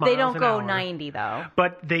 plus miles an hour. They don't go 90, though.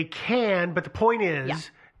 But they can. But the point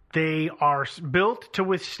is, they are built to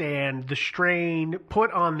withstand the strain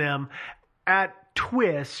put on them at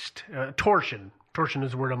torsion. Torsion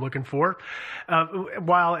is the word I'm looking for,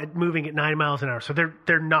 while moving at 9 miles an hour. So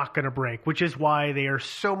they're not going to break, which is why they are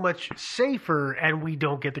so much safer, and we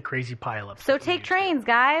don't get the crazy pileups. So take trains,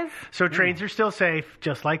 guys. So trains are still safe,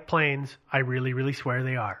 just like planes. I really, really swear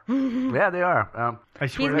they are. Yeah, they are. I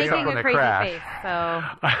swear He's making a crazy face, so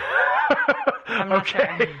I'm not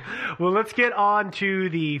sure. Well, let's get on to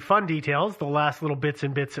the fun details, the last little bits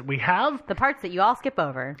that we have. The parts that you all skip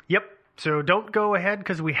over. Yep. So don't go ahead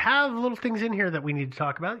because we have little things in here that we need to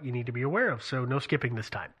talk about. You need to be aware of. So no skipping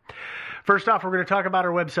this time. First off, we're going to talk about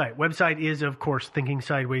our website. Website is, of course,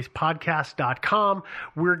 thinkingsidewayspodcast.com.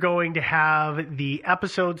 We're going to have the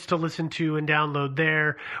episodes to listen to and download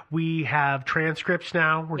there. We have transcripts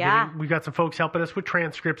now. We've got some folks helping us with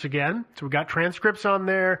transcripts again. So we've got transcripts on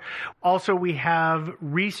there. Also, we have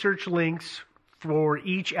research links for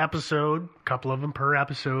each episode, a couple of them per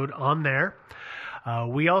episode on there.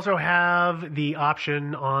 We also have the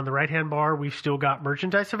option on the right-hand bar. We've still got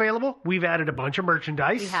merchandise available. We've added a bunch of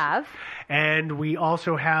merchandise. We have. And we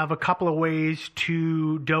also have a couple of ways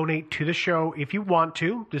to donate to the show if you want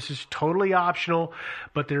to. This is totally optional,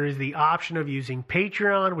 but there is the option of using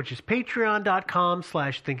Patreon, which is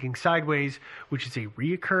patreon.com/thinkingsideways, which is a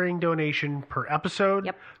reoccurring donation per episode.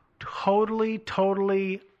 Yep. Totally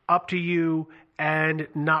up to you. And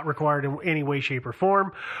not required in any way, shape, or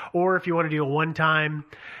form. Or if you want to do a one-time,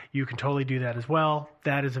 you can totally do that as well.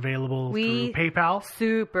 That is available through PayPal.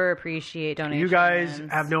 Super appreciate donations. You guys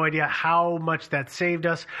have no idea how much that saved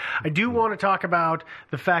us. I do want to talk about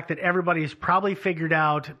the fact that everybody has probably figured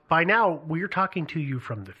out by now we're talking to you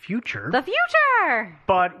from the future. The future!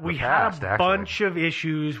 But we had a bunch of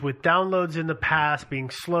issues with downloads in the past being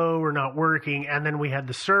slow or not working, and then we had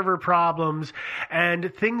the server problems,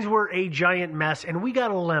 and things were a giant mess mess, and we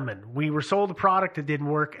got a lemon. We were sold a product that didn't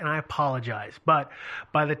work, and I apologize. But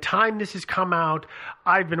by the time this has come out,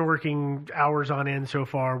 I've been working hours on end so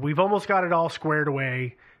far. We've almost got it all squared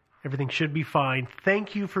away. Everything should be fine.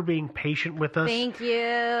 Thank you for being patient with us. Thank you.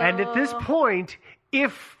 And at this point,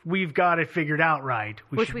 if we've got it figured out right,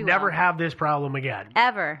 we should never have this problem again.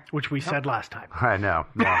 Ever. Which we said last time. I know.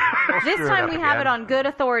 No. This time we have it on good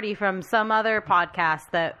authority from some other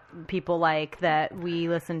podcast that people like that we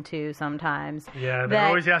listen to sometimes. Yeah, they're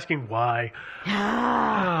always asking why.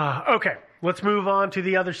 Okay. Let's move on to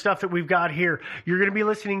the other stuff that we've got here. You're going to be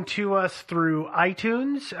listening to us through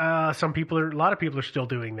iTunes. A lot of people are still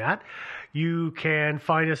doing that. You can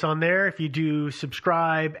find us on there if you do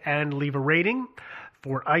subscribe and leave a rating.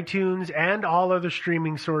 For iTunes and all other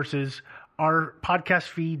streaming sources, our podcast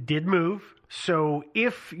feed did move. So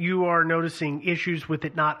if you are noticing issues with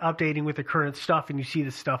it not updating with the current stuff and you see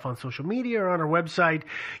this stuff on social media or on our website,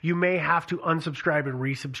 you may have to unsubscribe and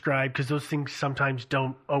resubscribe because those things sometimes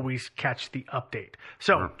don't always catch the update.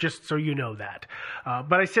 So just so you know that.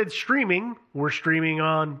 But I said streaming. We're streaming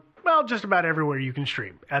on, well, just about everywhere you can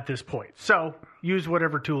stream at this point. So use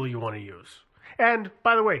whatever tool you want to use. And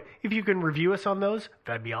by the way, if you can review us on those,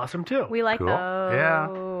 that'd be awesome too. We like those. Yeah.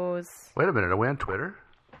 Wait a minute. Are we on Twitter?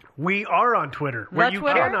 We are on Twitter, where you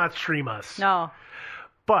cannot stream us. No.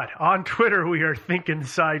 But on Twitter, we are Thinking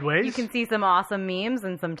Sideways. You can see some awesome memes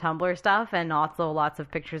and some Tumblr stuff, and also lots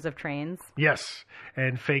of pictures of trains. Yes,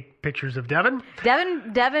 and fake pictures of Devin.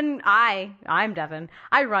 I'm Devin. I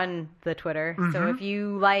run the Twitter, so if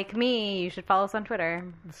you like me, you should follow us on Twitter.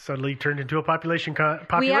 Suddenly turned into a popularity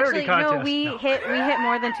contest. We hit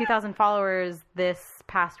more than 2,000 followers this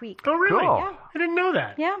past week. Oh, really? Cool. Yeah. I didn't know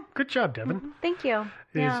that. Yeah. Good job, Devin. Thank you.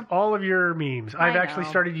 Is all of your memes. I've actually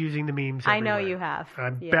started using the memes everywhere. I know you have.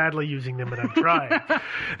 I'm badly using them, and I'm trying.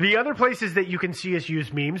 The other places that you can see us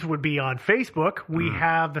use memes would be on Facebook. We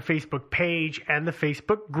have the Facebook page and the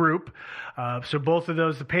Facebook group. So both of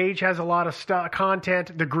those, the page has a lot of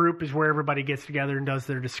content. The group is where everybody gets together and does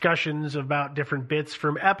their discussions about different bits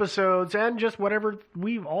from episodes and just whatever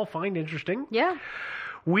we all find interesting. Yeah.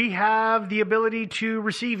 We have the ability to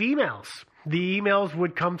receive emails. The emails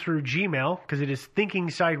would come through Gmail because it is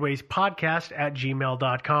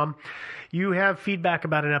thinkingsidewayspodcast@gmail.com. You have feedback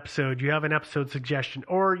about an episode, you have an episode suggestion,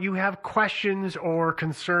 or you have questions or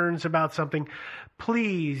concerns about something.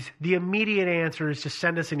 Please, the immediate answer is to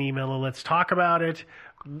send us an email and let's talk about it.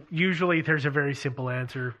 Usually there's a very simple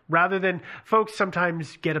answer. Rather than folks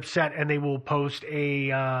sometimes get upset and they will post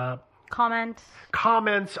a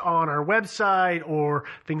comments on our website or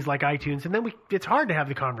things like iTunes, and then it's hard to have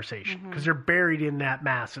the conversation because they're buried in that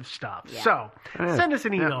mass of stuff. Yeah. So send us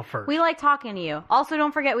an email first. We like talking to you. Also,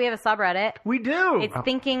 don't forget we have a subreddit. We do. It's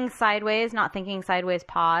Thinking Sideways, not Thinking Sideways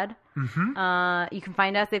Pod. You can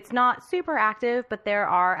find us. It's not super active, but there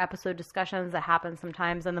are episode discussions that happen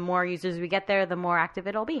sometimes, and the more users we get there, the more active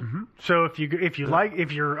it'll be. So if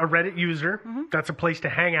you're a Reddit user, that's a place to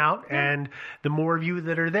hang out, and the more of you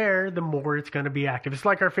that are there, the more it's going to be active. It's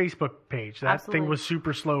like our Facebook page. That thing was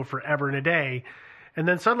super slow forever and a day, and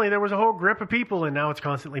then suddenly there was a whole grip of people, and now it's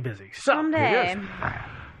constantly busy. So someday.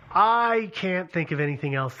 I can't think of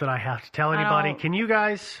anything else that I have to tell anybody. Can you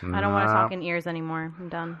guys? I don't want to talk in ears anymore. I'm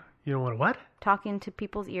done. You don't want to what? Talking to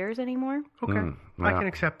people's ears anymore. Okay. I can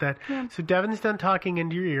accept that. Yeah. So Devin's done talking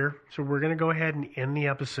into your ear, so we're going to go ahead and end the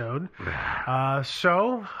episode.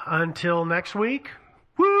 So until next week,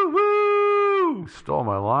 woo-woo! Stole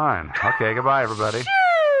my line. Okay, goodbye, everybody.